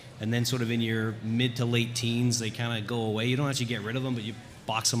kid, and then sort of in your mid to late teens, they kind of go away. You don't actually get rid of them, but you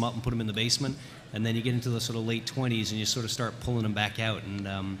box them up and put them in the basement, and then you get into the sort of late 20s, and you sort of start pulling them back out,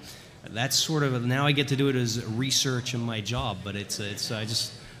 and that's sort of, now I get to do it as research in my job, but I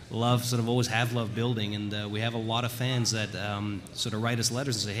just love, sort of always have loved building, and we have a lot of fans that sort of write us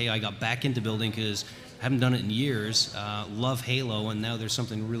letters and say, hey, I got back into building because I haven't done it in years, love Halo, and now there's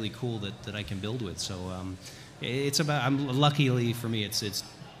something really cool that I can build with. So it's about, luckily for me, it's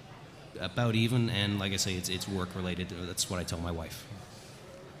about even, and like I say, it's work related. That's what I tell my wife.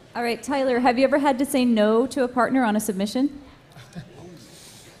 All right, Tyler, have you ever had to say no to a partner on a submission?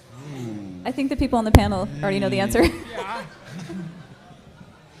 I think the people on the panel already know the answer. Yeah.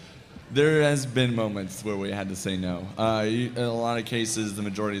 There has been moments where we had to say no. In a lot of cases, the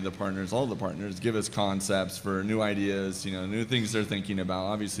majority of the partners, all the partners, give us concepts for new ideas, new things they're thinking about.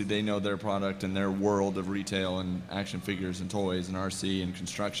 Obviously, they know their product and their world of retail and action figures and toys and RC and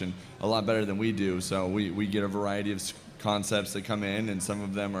construction a lot better than we do. So we get a variety of concepts that come in, and some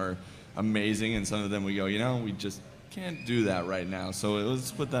of them are amazing, and some of them we go, we just can't do that right now, so let's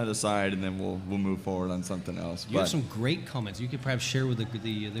put that aside, and then we'll move forward on something else. You have some great comments. You could perhaps share with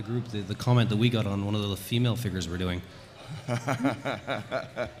the group the comment that we got on one of the female figures we're doing.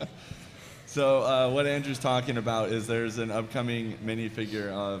 So what Andrew's talking about is there's an upcoming minifigure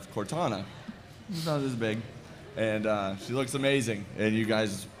of Cortana. It's not this big, and she looks amazing, and you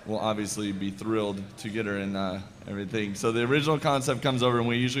guys will obviously be thrilled to get her in everything. So the original concept comes over, and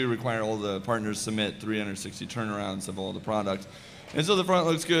we usually require all the partners submit 360 turnarounds of all the product. And so the front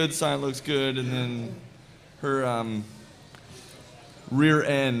looks good, side looks good, and then her rear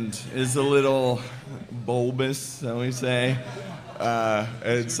end is a little bulbous, shall we say.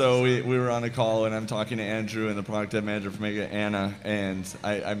 And so we were on a call, and I'm talking to Andrew and the product dev manager for Mega, Anna, and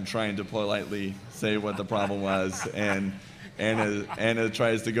I'm trying to politely say what the problem was, and Anna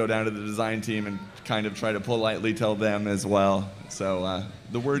tries to go down to the design team and kind of try to politely tell them as well. So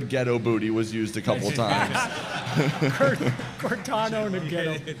the word ghetto booty was used a couple times. Cortana and a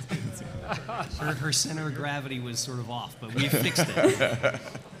ghetto. Her center of gravity was sort of off, but we fixed it.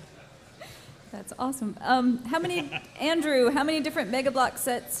 That's awesome. Andrew, how many different Mega Block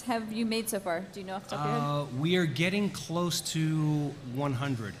sets have you made so far? Do you know off the top of your head? We are getting close to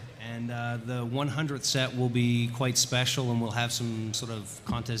 100. And the 100th set will be quite special, and we'll have some sort of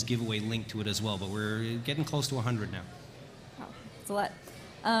contest giveaway link to it as well. But we're getting close to 100 now. Wow, that's a lot.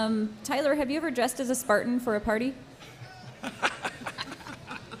 Tyler, have you ever dressed as a Spartan for a party?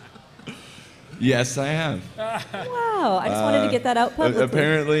 Yes, I have. Wow, I just wanted to get that out publicly.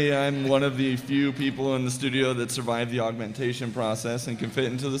 Apparently, I'm one of the few people in the studio that survived the augmentation process and can fit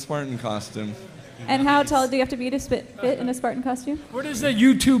into the Spartan costume. And how tall do you have to be to fit in a Spartan costume? What is the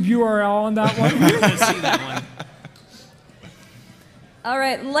YouTube URL on that one? Let's see that one. All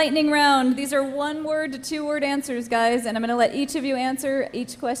right, lightning round. These are 1-word to 2-word answers, guys, and I'm going to let each of you answer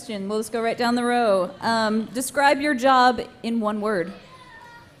each question. We'll just go right down the row. Describe your job in 1 word.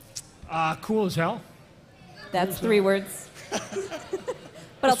 Cool as hell. That's 3 words.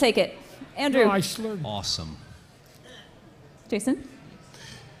 But I'll take it. Andrew. No, I slurred. Awesome. Jason.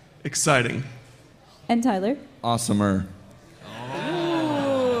 Exciting. And Tyler. Awesomer.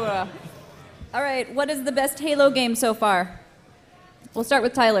 Ooh. All right, what is the best Halo game so far? We'll start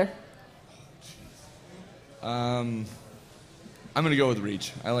with Tyler. I'm going to go with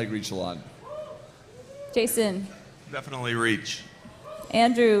Reach. I like Reach a lot. Jason. Definitely Reach.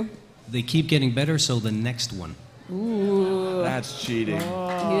 Andrew. They keep getting better, so the next one. Ooh. That's cheating. He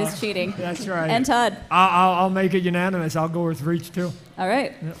was cheating. That's right. And Todd. I'll make it unanimous. I'll go with Reach, too. All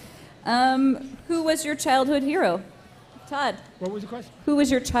right. Yep. Who was your childhood hero? Todd. What was the question? Who was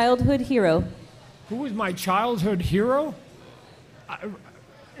your childhood hero? Who was my childhood hero?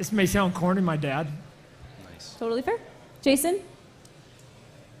 This may sound corny, my dad. Nice. Totally fair. Jason?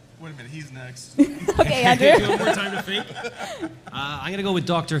 Wait a minute, he's next. Okay, Andrew. One more time to think. I'm going to go with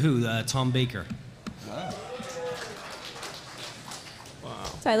Doctor Who, Tom Baker.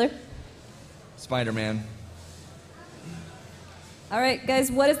 Tyler. Spider-Man. All right,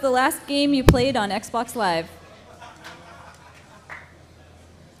 guys, what is the last game you played on Xbox Live?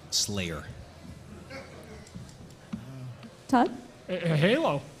 Slayer. Todd?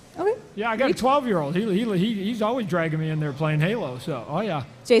 Halo. Okay. Yeah, I got a 12-year-old. He's always dragging me in there playing Halo. So, oh yeah.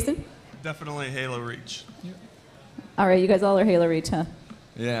 Jason? Definitely Halo Reach. All right, you guys all are Halo Reach, huh?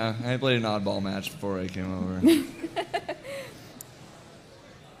 Yeah, I played an oddball match before I came over.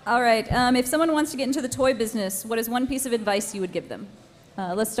 All right, if someone wants to get into the toy business, what is one piece of advice you would give them?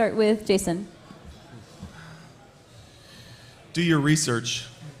 Let's start with Jason. Do your research.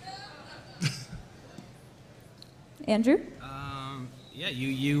 Andrew? Yeah,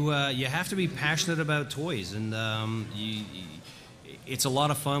 you have to be passionate about toys, and it's a lot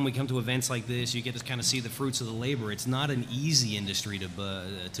of fun. We come to events like this. You get to kind of see the fruits of the labor. It's not an easy industry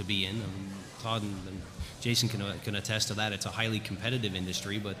to be in. Todd and Jason can attest to that. It's a highly competitive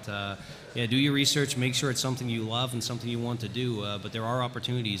industry, but yeah, do your research. Make sure it's something you love and something you want to do. But there are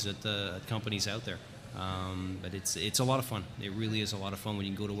opportunities at companies out there. But it's a lot of fun. It really is a lot of fun when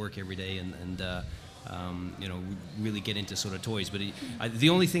you can go to work every day and really get into sort of toys. But the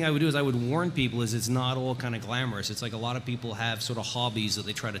only thing I would do is I would warn people is it's not all kind of glamorous. It's like a lot of people have sort of hobbies that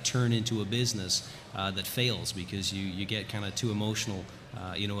they try to turn into a business that fails because you get kind of too emotional,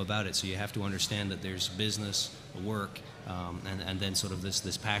 about it. So you have to understand that there's business, work, and then sort of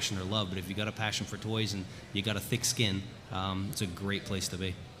this passion or love. But if you got a passion for toys and you got a thick skin, it's a great place to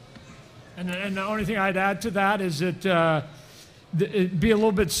be. And the only thing I'd add to that is that it'd be a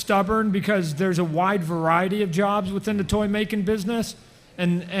little bit stubborn because there's a wide variety of jobs within the toy making business,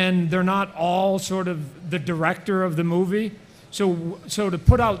 and they're not all sort of the director of the movie. So to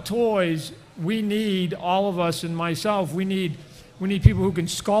put out toys, we need, all of us and myself, we need people who can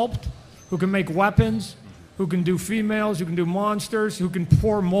sculpt, who can make weapons, who can do females, who can do monsters, who can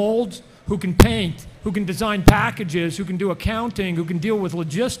pour molds, who can paint, who can design packages, who can do accounting, who can deal with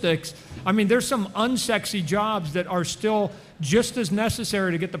logistics. I mean, there's some unsexy jobs that are still just as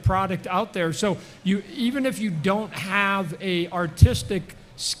necessary to get the product out there. So even if you don't have a artistic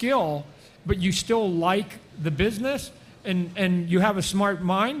skill, but you still like the business and you have a smart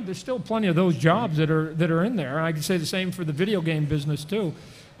mind, there's still plenty of those jobs that are in there. And I can say the same for the video game business too.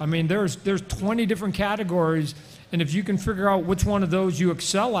 I mean, there's 20 different categories, and if you can figure out which one of those you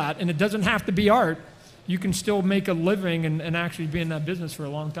excel at, and it doesn't have to be art, you can still make a living and actually be in that business for a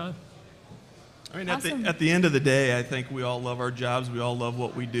long time. I mean, Awesome. at the end of the day, I think we all love our jobs. We all love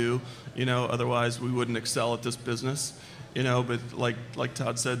what we do. Otherwise we wouldn't excel at this business. But like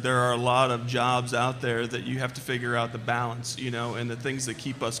Todd said, there are a lot of jobs out there that you have to figure out the balance. And the things that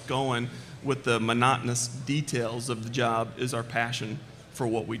keep us going with the monotonous details of the job is our passion for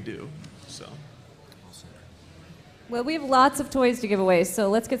what we do. So. Well, we have lots of toys to give away, so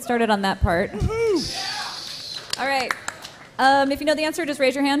let's get started on that part. All right. If you know the answer, just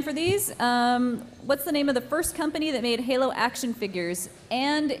raise your hand for these. What's the name of the first company that made Halo action figures,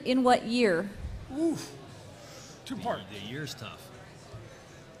 and in what year? Oof. Two-part. The year's tough.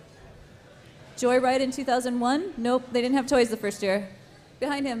 Joyride in 2001? Nope, they didn't have toys the first year.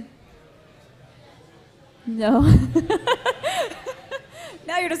 Behind him. No.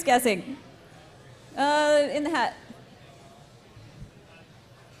 Now you're just guessing. In the hat.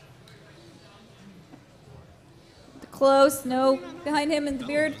 Close, no. Behind him in the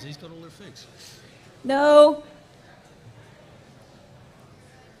beard. He's got older figs. No.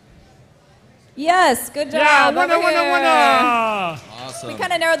 Yes, good job. Yeah, Over winner. here. Awesome. We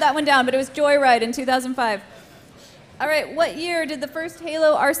kind of narrowed that one down, but it was Joyride in 2005. All right, what year did the first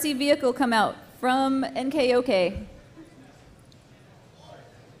Halo RC vehicle come out from NKOK?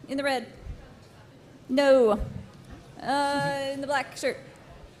 In the red. No. In the black shirt.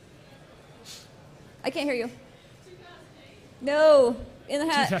 I can't hear you. No. In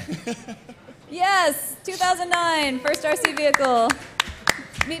the hat. Yes, 2009, first RC vehicle.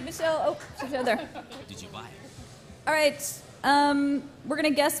 Meet Michelle. Oh, she's over there. Did you buy it? All right, we're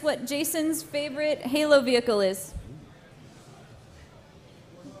gonna guess what Jason's favorite Halo vehicle is.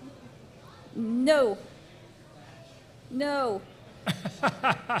 No. No.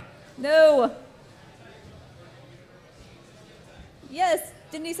 No. Yes.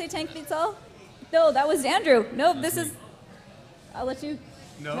 Didn't he say tank beats all? No, that was Andrew. Nope, this is. I'll let you.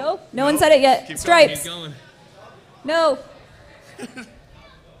 No. No one said it yet. Keep Stripes. Going. No.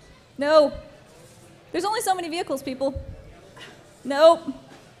 No. There's only so many vehicles, people. Nope.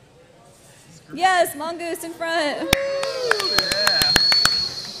 Yes, Mongoose in front. Yeah.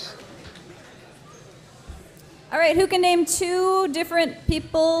 right, who can name two different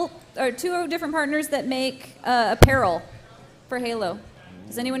people, or two different partners that make apparel for Halo?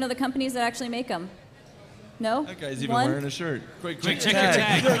 Does anyone know the companies that actually make them? No? That guy's even One? wearing a shirt. Quick, check Check your your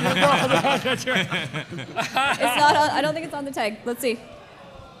tag. tag. That's right. It's not on, I don't think it's on the tag. Let's see.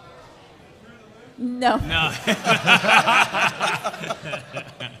 No. No.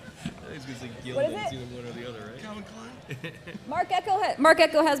 What is it? Mark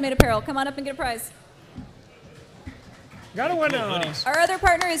Echo has made apparel. Come on up and get a prize. Got to win. Our other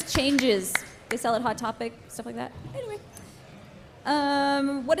partner is Changes. They sell at Hot Topic, stuff like that. Anyway.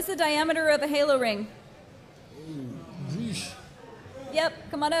 What is the diameter of a Halo ring?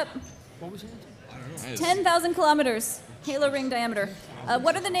 Yep, come on up. What was it? 10,000 kilometers. Halo ring diameter.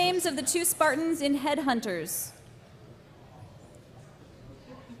 What are the names of the two Spartans in Headhunters?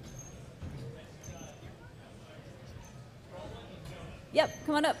 Yep,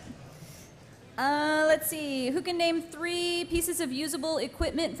 come on up. Let's see. Who can name 3 pieces of usable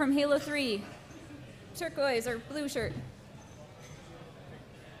equipment from Halo 3? Turquoise or blue shirt.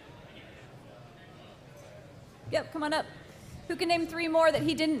 Yep, come on up. Who can name 3 more that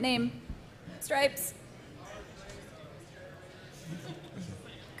he didn't name? Stripes.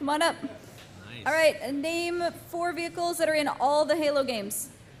 Come on up. Nice. All right, name 4 vehicles that are in all the Halo games.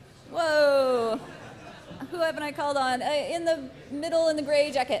 Whoa. Who haven't I called on? In the middle in the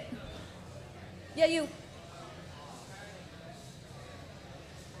gray jacket. Yeah, you.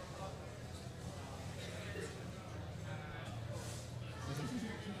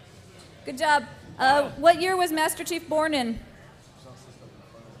 Good job. What year was Master Chief born in?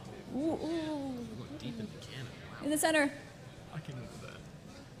 Ooh, ooh. In the center. I can live with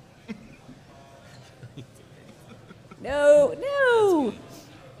that. No, no.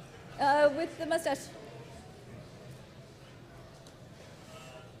 With the mustache.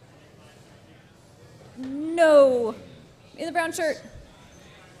 No. In the brown shirt.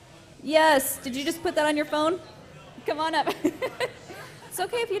 Yes. Did you just put that on your phone? Come on up. It's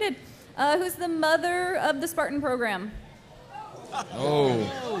okay if you did. Who's the mother of the Spartan program? Oh.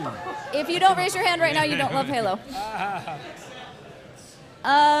 If you don't raise your hand right now, you don't love Halo.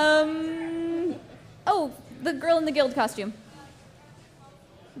 Oh, the girl in the guild costume.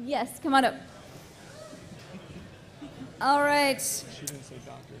 Yes, come on up. All right. She didn't say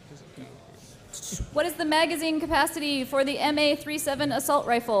doctor because it counts. What is the magazine capacity for the MA-37 assault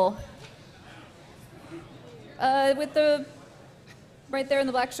rifle? With the right there in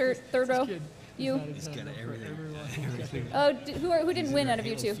the black shirt, third row. You. He's got everything. Oh, who didn't win out of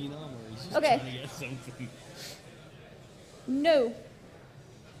you two? Okay. No.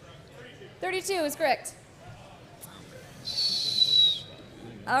 32 is correct.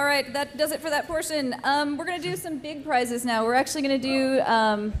 All right, that does it for that portion. We're going to do some big prizes now. We're actually going to do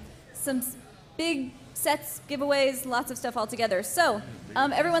some big sets, giveaways, lots of stuff all together. So,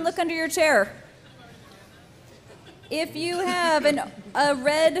 everyone look under your chair. If you have a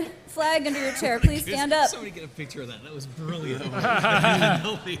red flag under your chair, please stand up. Somebody get a picture of that. That was brilliant.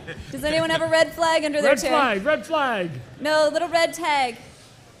 Does anyone have a red flag under their chair? Red flag. No, little red tag.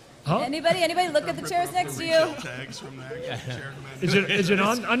 Huh? Anybody look at the chairs next to you. Tags from that chair Is it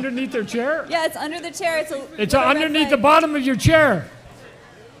on underneath their chair? Yeah, it's under the chair. It's underneath the bottom of your chair.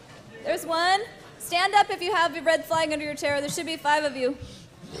 There's one. Stand up if you have a red flag under your chair. There should be 5 of you.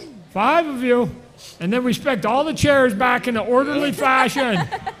 5 of you. And then respect all the chairs back in an orderly fashion.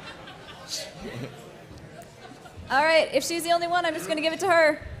 All right, if she's the only one, I'm just going to give it to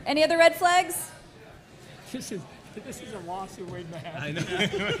her. Any other red flags? This is a lawsuit waiting to happen. I know.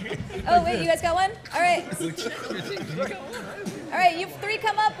 Oh, wait, you guys got one? All right. All right, you 3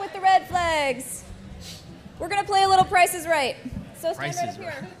 come up with the red flags. We're going to play a little Price is Right. So stand right up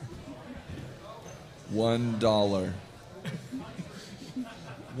here. $1.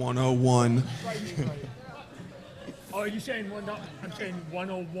 101. Oh, you're saying $1? I'm saying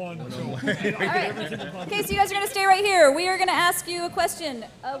 101. All right. Okay, so you guys are going to stay right here. We are going to ask you a question.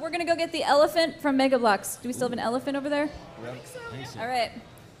 We're going to go get the elephant from Mega Bloks. Do we still have an elephant over there? All right.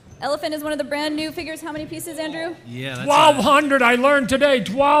 Elephant is one of the brand new figures. How many pieces, Andrew? Yeah, that's 1,200. I learned today.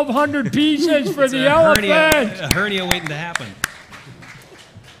 1,200 pieces for the elephant. A hernia waiting to happen.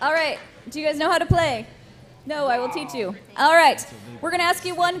 All right. Do you guys know how to play? No, I will teach you. All right. We're going to ask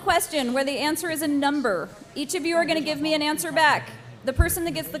you one question where the answer is a number. Each of you are going to give me an answer back. The person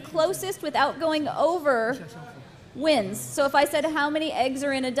that gets the closest without going over wins. So if I said how many eggs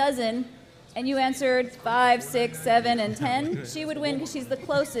are in a dozen, and you answered 5, 6, 7, and 10, she would win because she's the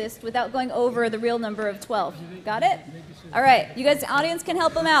closest without going over the real number of 12. Got it? All right. You guys, the audience can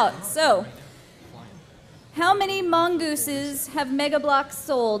help them out. So, how many mongooses have Mega Bloks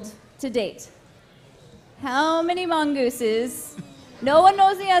sold to date? How many mongooses? No one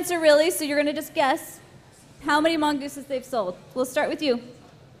knows the answer really, so you're going to just guess how many mongooses they've sold. We'll start with you.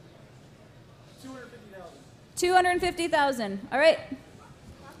 250,000. All right.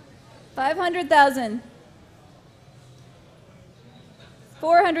 500,000.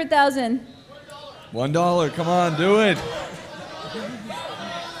 400,000. $1. Come on, do it.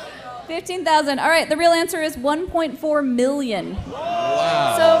 15,000. All right, the real answer is 1.4 million.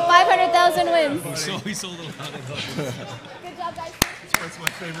 Wow. So 500,000 wins. We sold a lot of those. Good job, guys. That's my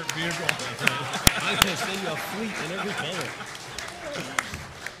favorite vehicle. I'm going to send you a fleet in every color.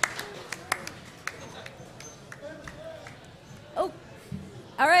 Oh,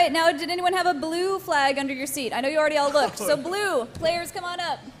 all right. Now, did anyone have a blue flag under your seat? I know you already all looked. So blue, players, come on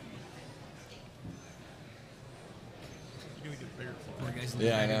up.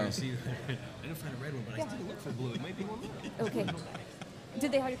 Yeah, I know. I didn't find a red one, but I did look for blue. It might be one more. Okay.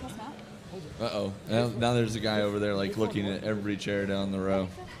 Did they have your custom out? Uh-oh. Now there's a guy over there, like, looking at every chair down the row.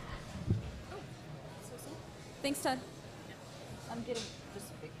 Thanks, Todd. I'm getting just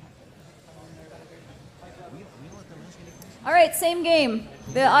a big All right, same game.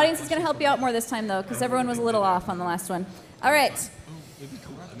 The audience is going to help you out more this time, though, because everyone was a little off on the last one. All right.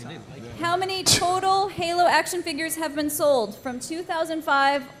 How many total Halo action figures have been sold from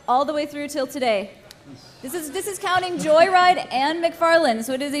 2005 all the way through till today? This is counting Joyride and McFarlane,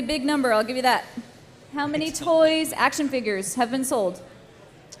 so it is a big number, I'll give you that. How many toys, action figures have been sold?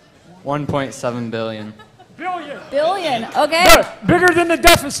 1.7 billion. Billion, okay. Bigger than the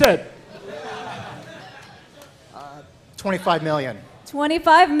deficit. 25 million.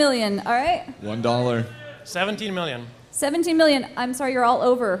 25 million, all right. $1. 17 million. 17 million, I'm sorry, you're all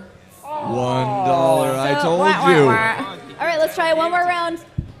over. $1. I So, told wah, wah, you. wah. All right, let's try one more round.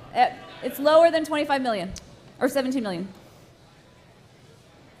 It's lower than 25 million, or 17 million.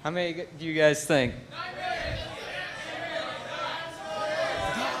 How many do you guys think?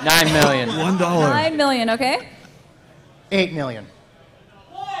 9 million. $1. 9 million, okay. 8 million.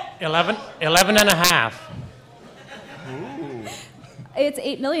 11 and a half. It's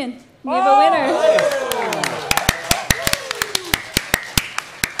 8 million. We have a winner.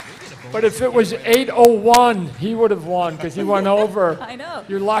 But if it was 801, he would have won because he went over. I know.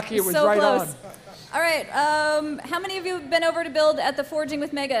 You're lucky it was So right close. on. All right, how many of you have been over to build at the Forging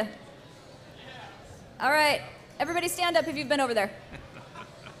with Mega? All right, everybody stand up if you've been over there.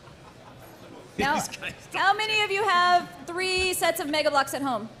 Now, how many of you have 3 sets of Mega Blocks at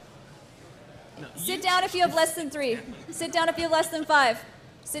home? Sit down if you have less than 3. Sit down if you have less than 5.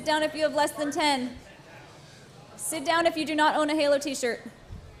 Sit down if you have less than 10. Sit down if you do not own a Halo t-shirt.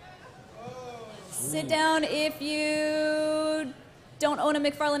 Sit down if you don't own a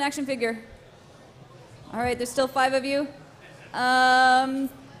McFarlane action figure. All right, there's still 5 of you.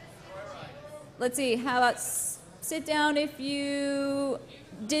 Let's see, how about sit down if you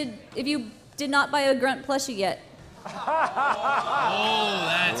did not buy a Grunt plushie yet. Oh,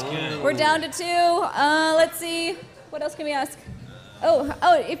 that's good. We're down to 2. Let's see, what else can we ask?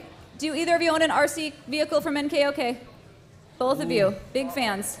 Do either of you own an RC vehicle from NKOK? Both of you, big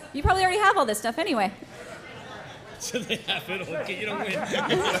fans. You probably already have all this stuff anyway. So they have it. Okay, you don't win.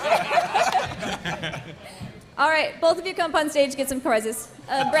 All right, both of you come up on stage, get some prizes.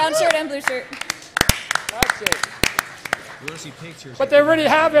 Brown shirt and blue shirt. That's it. We want to see pictures. But they already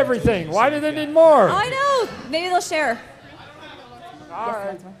have everything. Why do they need more? I know. Maybe they'll share. All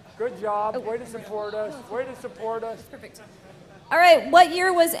right. Good job. Way to support us. Way to support us. Perfect. All right, what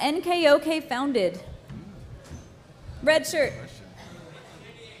year was NKOK founded? Red shirt.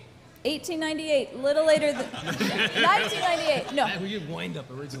 1898, little later than 1998. No. We did wind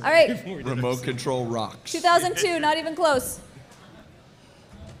up originally. All right. Remote control rocks. 2002, not even close.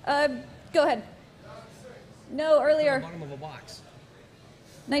 Go ahead. No, earlier. Bottom of a box.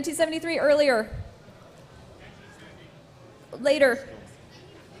 1973, earlier. Later.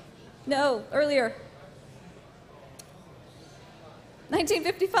 No, earlier.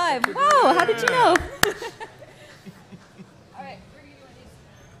 1955. Wow, how did you know? All right.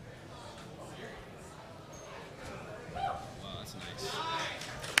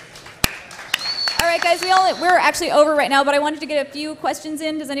 All right, guys, we're actually over right now, but I wanted to get a few questions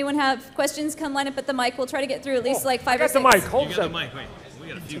in. Does anyone have questions? Come line up at the mic. We'll try to get through at least like 5 or 6. I got the mic. Hold You got the mic. Wait, we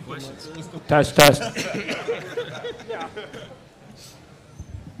got a few questions. Test, test.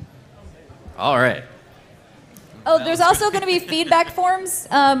 All right. Oh, there's also going to be feedback forms.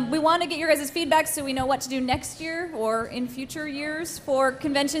 We want to get your guys' feedback so we know what to do next year or in future years for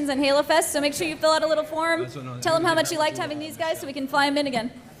conventions and Halo Fest. So make sure you fill out a little form. Tell them how much you liked having these guys so we can fly them in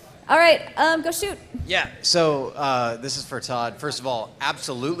again. All right, go shoot. Yeah, so this is for Todd. First of all,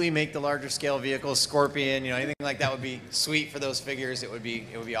 absolutely make the larger scale vehicles. Scorpion, anything like that would be sweet for those figures. It would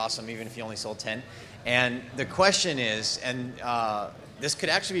be awesome, even if you only sold 10. And the question is, and this could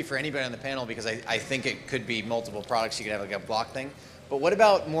actually be for anybody on the panel because I think it could be multiple products. You could have like a block thing. But what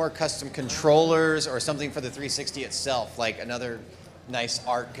about more custom controllers or something for the 360 itself, like another nice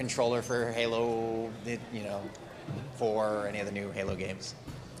ARC controller for Halo, 4 or any of the new Halo games?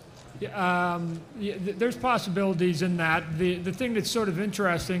 Yeah, there's possibilities in that. The thing that's sort of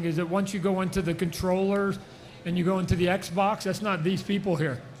interesting is that once you go into the controllers and you go into the Xbox, that's not these people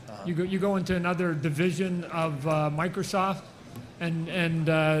here. You go into another division of Microsoft, and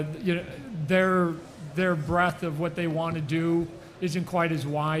their breadth of what they want to do isn't quite as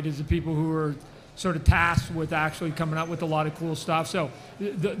wide as the people who are sort of tasked with actually coming up with a lot of cool stuff. So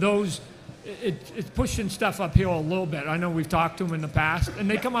it's pushing stuff uphill a little bit. I know we've talked to them in the past, and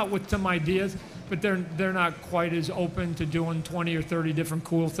they come out with some ideas, but they're not quite as open to doing 20 or 30 different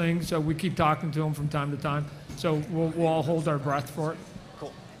cool things. So we keep talking to them from time to time. So we'll all hold our breath for it.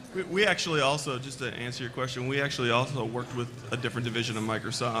 Cool. We actually also, just to answer your question, we actually also worked with a different division of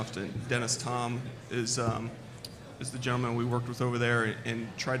Microsoft, and Dennis Tom is the gentleman we worked with over there and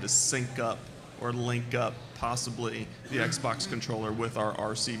tried to sync up or link up possibly the Xbox controller with our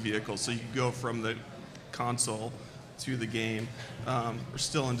RC vehicle, so you can go from the console to the game. We're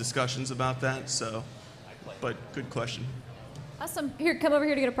still in discussions about that, but good question. Awesome. Here, come over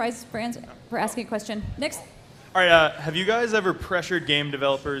here to get a prize for asking a question. Next. All right, have you guys ever pressured game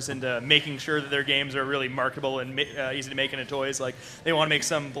developers into making sure that their games are really marketable and easy to make into toys? Like, they want to make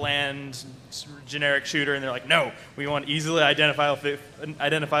some bland, generic shooter, and they're like, no, we want easily identifiable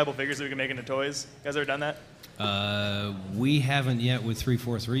figures that we can make into toys. You guys ever done that? We haven't yet with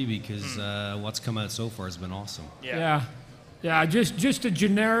 343 because what's come out so far has been awesome. Yeah, just to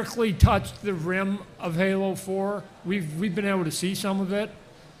generically touch the rim of Halo 4, we've been able to see some of it.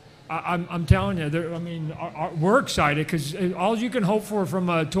 I'm telling you, we're excited because all you can hope for from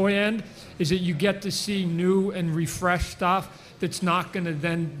a toy end is that you get to see new and refreshed stuff that's not going to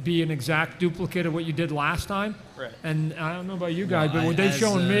then be an exact duplicate of what you did last time. Right. And I don't know about you guys, but what they've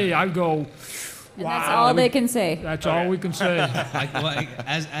shown me, I go, wow. And that's all they can say. That's all we can say.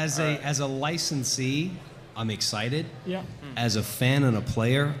 As a licensee, I'm excited. Yeah. As a fan and a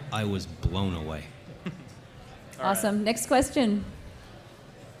player, I was blown away. Awesome. Next question.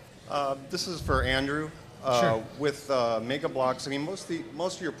 This is for Andrew. Sure. With Mega Bloks, most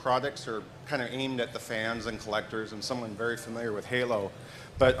of your products are kind of aimed at the fans and collectors and someone very familiar with Halo.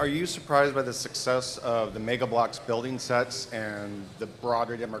 But are you surprised by the success of the Mega Bloks building sets and the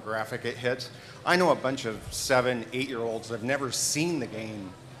broader demographic it hits? I know a bunch of 7-, 8-year-olds that have never seen the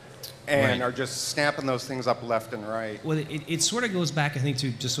game and are just snapping those things up left and right. Well, it sort of goes back, I think,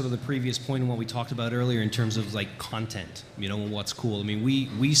 to just sort of the previous point and what we talked about earlier in terms of like content, and what's cool. I mean,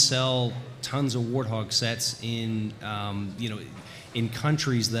 we sell tons of Warthog sets in, in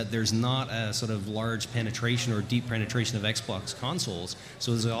countries that there's not a sort of large penetration or deep penetration of Xbox consoles.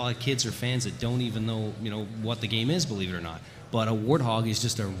 So there's a lot of kids or fans that don't even know, what the game is, believe it or not. But a Warthog is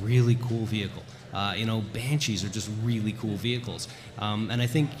just a really cool vehicle. Banshees are just really cool vehicles. And I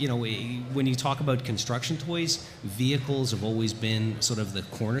think, when you talk about construction toys, vehicles have always been sort of the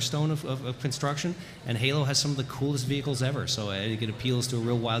cornerstone of construction, and Halo has some of the coolest vehicles ever, so I think it appeals to a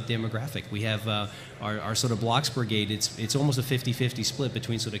real wild demographic. We have our sort of Blocks Brigade. It's almost a 50-50 split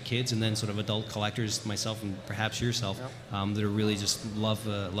between sort of kids and then sort of adult collectors, myself and perhaps yourself, that are really just love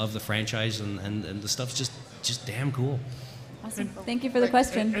the franchise, and the stuff's just damn cool. Awesome. Thank you for the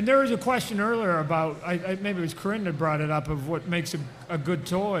question. And there was a question earlier about, maybe it was Corinne that brought it up, of what makes a good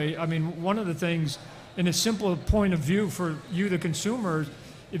toy. I mean, one of the things, in a simple point of view for you, the consumers,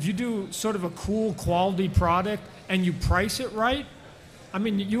 if you do sort of a cool quality product and you price it right, I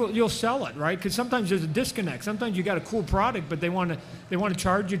mean, you'll sell it, right? Because sometimes there's a disconnect. Sometimes you got a cool product, but they want to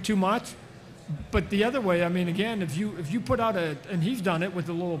charge you too much. But the other way, I mean, again, if you put out and he's done it with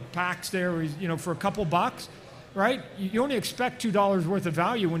the little packs there, where he's, for a couple bucks. Right? You only expect $2 worth of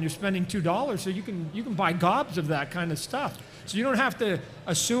value when you're spending $2, so you can buy gobs of that kind of stuff. So you don't have to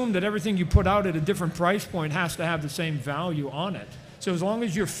assume that everything you put out at a different price point has to have the same value on it. So as long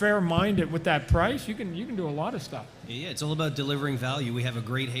as you're fair-minded with that price, you can do a lot of stuff. Yeah, it's all about delivering value. We have a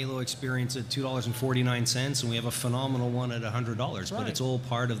great Halo experience at $2.49, and we have a phenomenal one at $100. Right. But it's all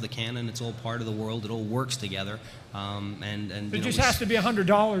part of the canon. It's all part of the world. It all works together. It just has to be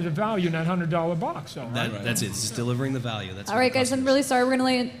 $100 of value in that $100 box. So, that's it. It's just delivering the value. That's all right, guys. I'm really sorry. We're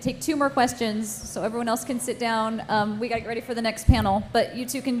going to take 2 more questions, so everyone else can sit down. We got to get ready for the next panel, but you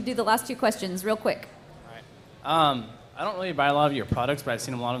two can do the last 2 questions real quick. All right. I don't really buy a lot of your products, but I've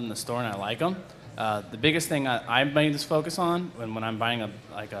seen a lot of them in the store and I like them. The biggest thing I made this focus on when I'm buying a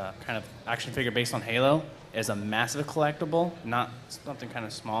kind of action figure based on Halo is a massive collectible, not something kind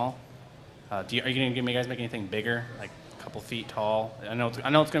of small. Are you going to guys make anything bigger, like a couple feet tall? I know it's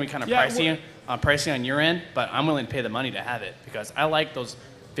going to be kind of pricey on your end, but I'm willing to pay the money to have it because I like those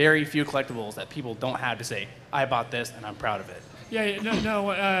very few collectibles that people don't have to say, I bought this and I'm proud of it.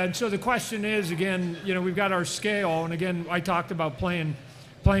 Yeah, so the question is, again, we've got our scale, and again, I talked about playing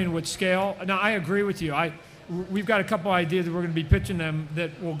with scale. Now, I agree with you. We've got a couple ideas that we're going to be pitching them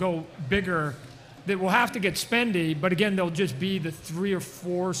that will go bigger, that will have to get spendy, but again, they'll just be the 3 or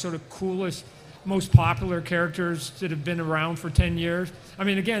 4 sort of coolest, most popular characters that have been around for 10 years. I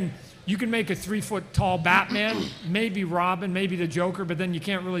mean, again, you can make a 3-foot tall Batman, maybe Robin, maybe the Joker, but then you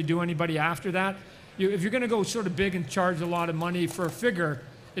can't really do anybody after that. If you're going to go sort of big and charge a lot of money for a figure,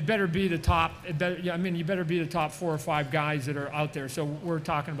 it better be the top. You better be the top 4 or 5 guys that are out there. So we're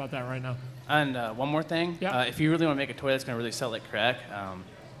talking about that right now. And one more thing, if you really want to make a toy that's going to really sell like crack,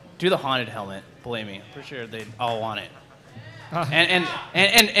 do the haunted helmet. Believe me, I'm pretty sure they'd all want it.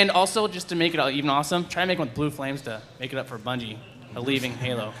 And also, just to make it even awesome, try to make one with blue flames to make it up for Bungie leaving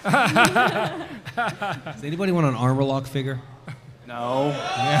Halo. Does anybody want an armor lock figure? No.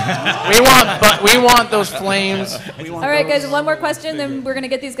 we want those flames. All right, guys, one more question, then we're going to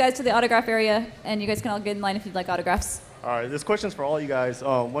get these guys to the autograph area, and you guys can all get in line if you'd like autographs. All right, this question's for all you guys.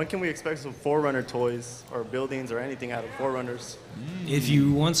 When can we expect some Forerunner toys or buildings or anything out of Forerunners? If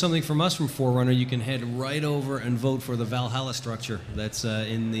you want something from us from Forerunner, you can head right over and vote for the Valhalla structure that's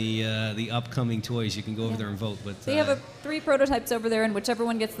in the upcoming toys. You can go over there and vote. But they have 3 prototypes over there, and whichever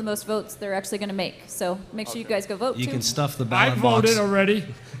one gets the most votes, they're actually going to make. So make sure you guys go vote, you too. can stuff the ballot I box. voted already.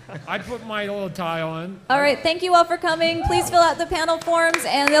 I put my little tile in. All right, thank you all for coming. Please fill out the panel forms,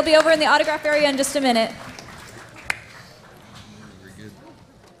 and they'll be over in the autograph area in just a minute.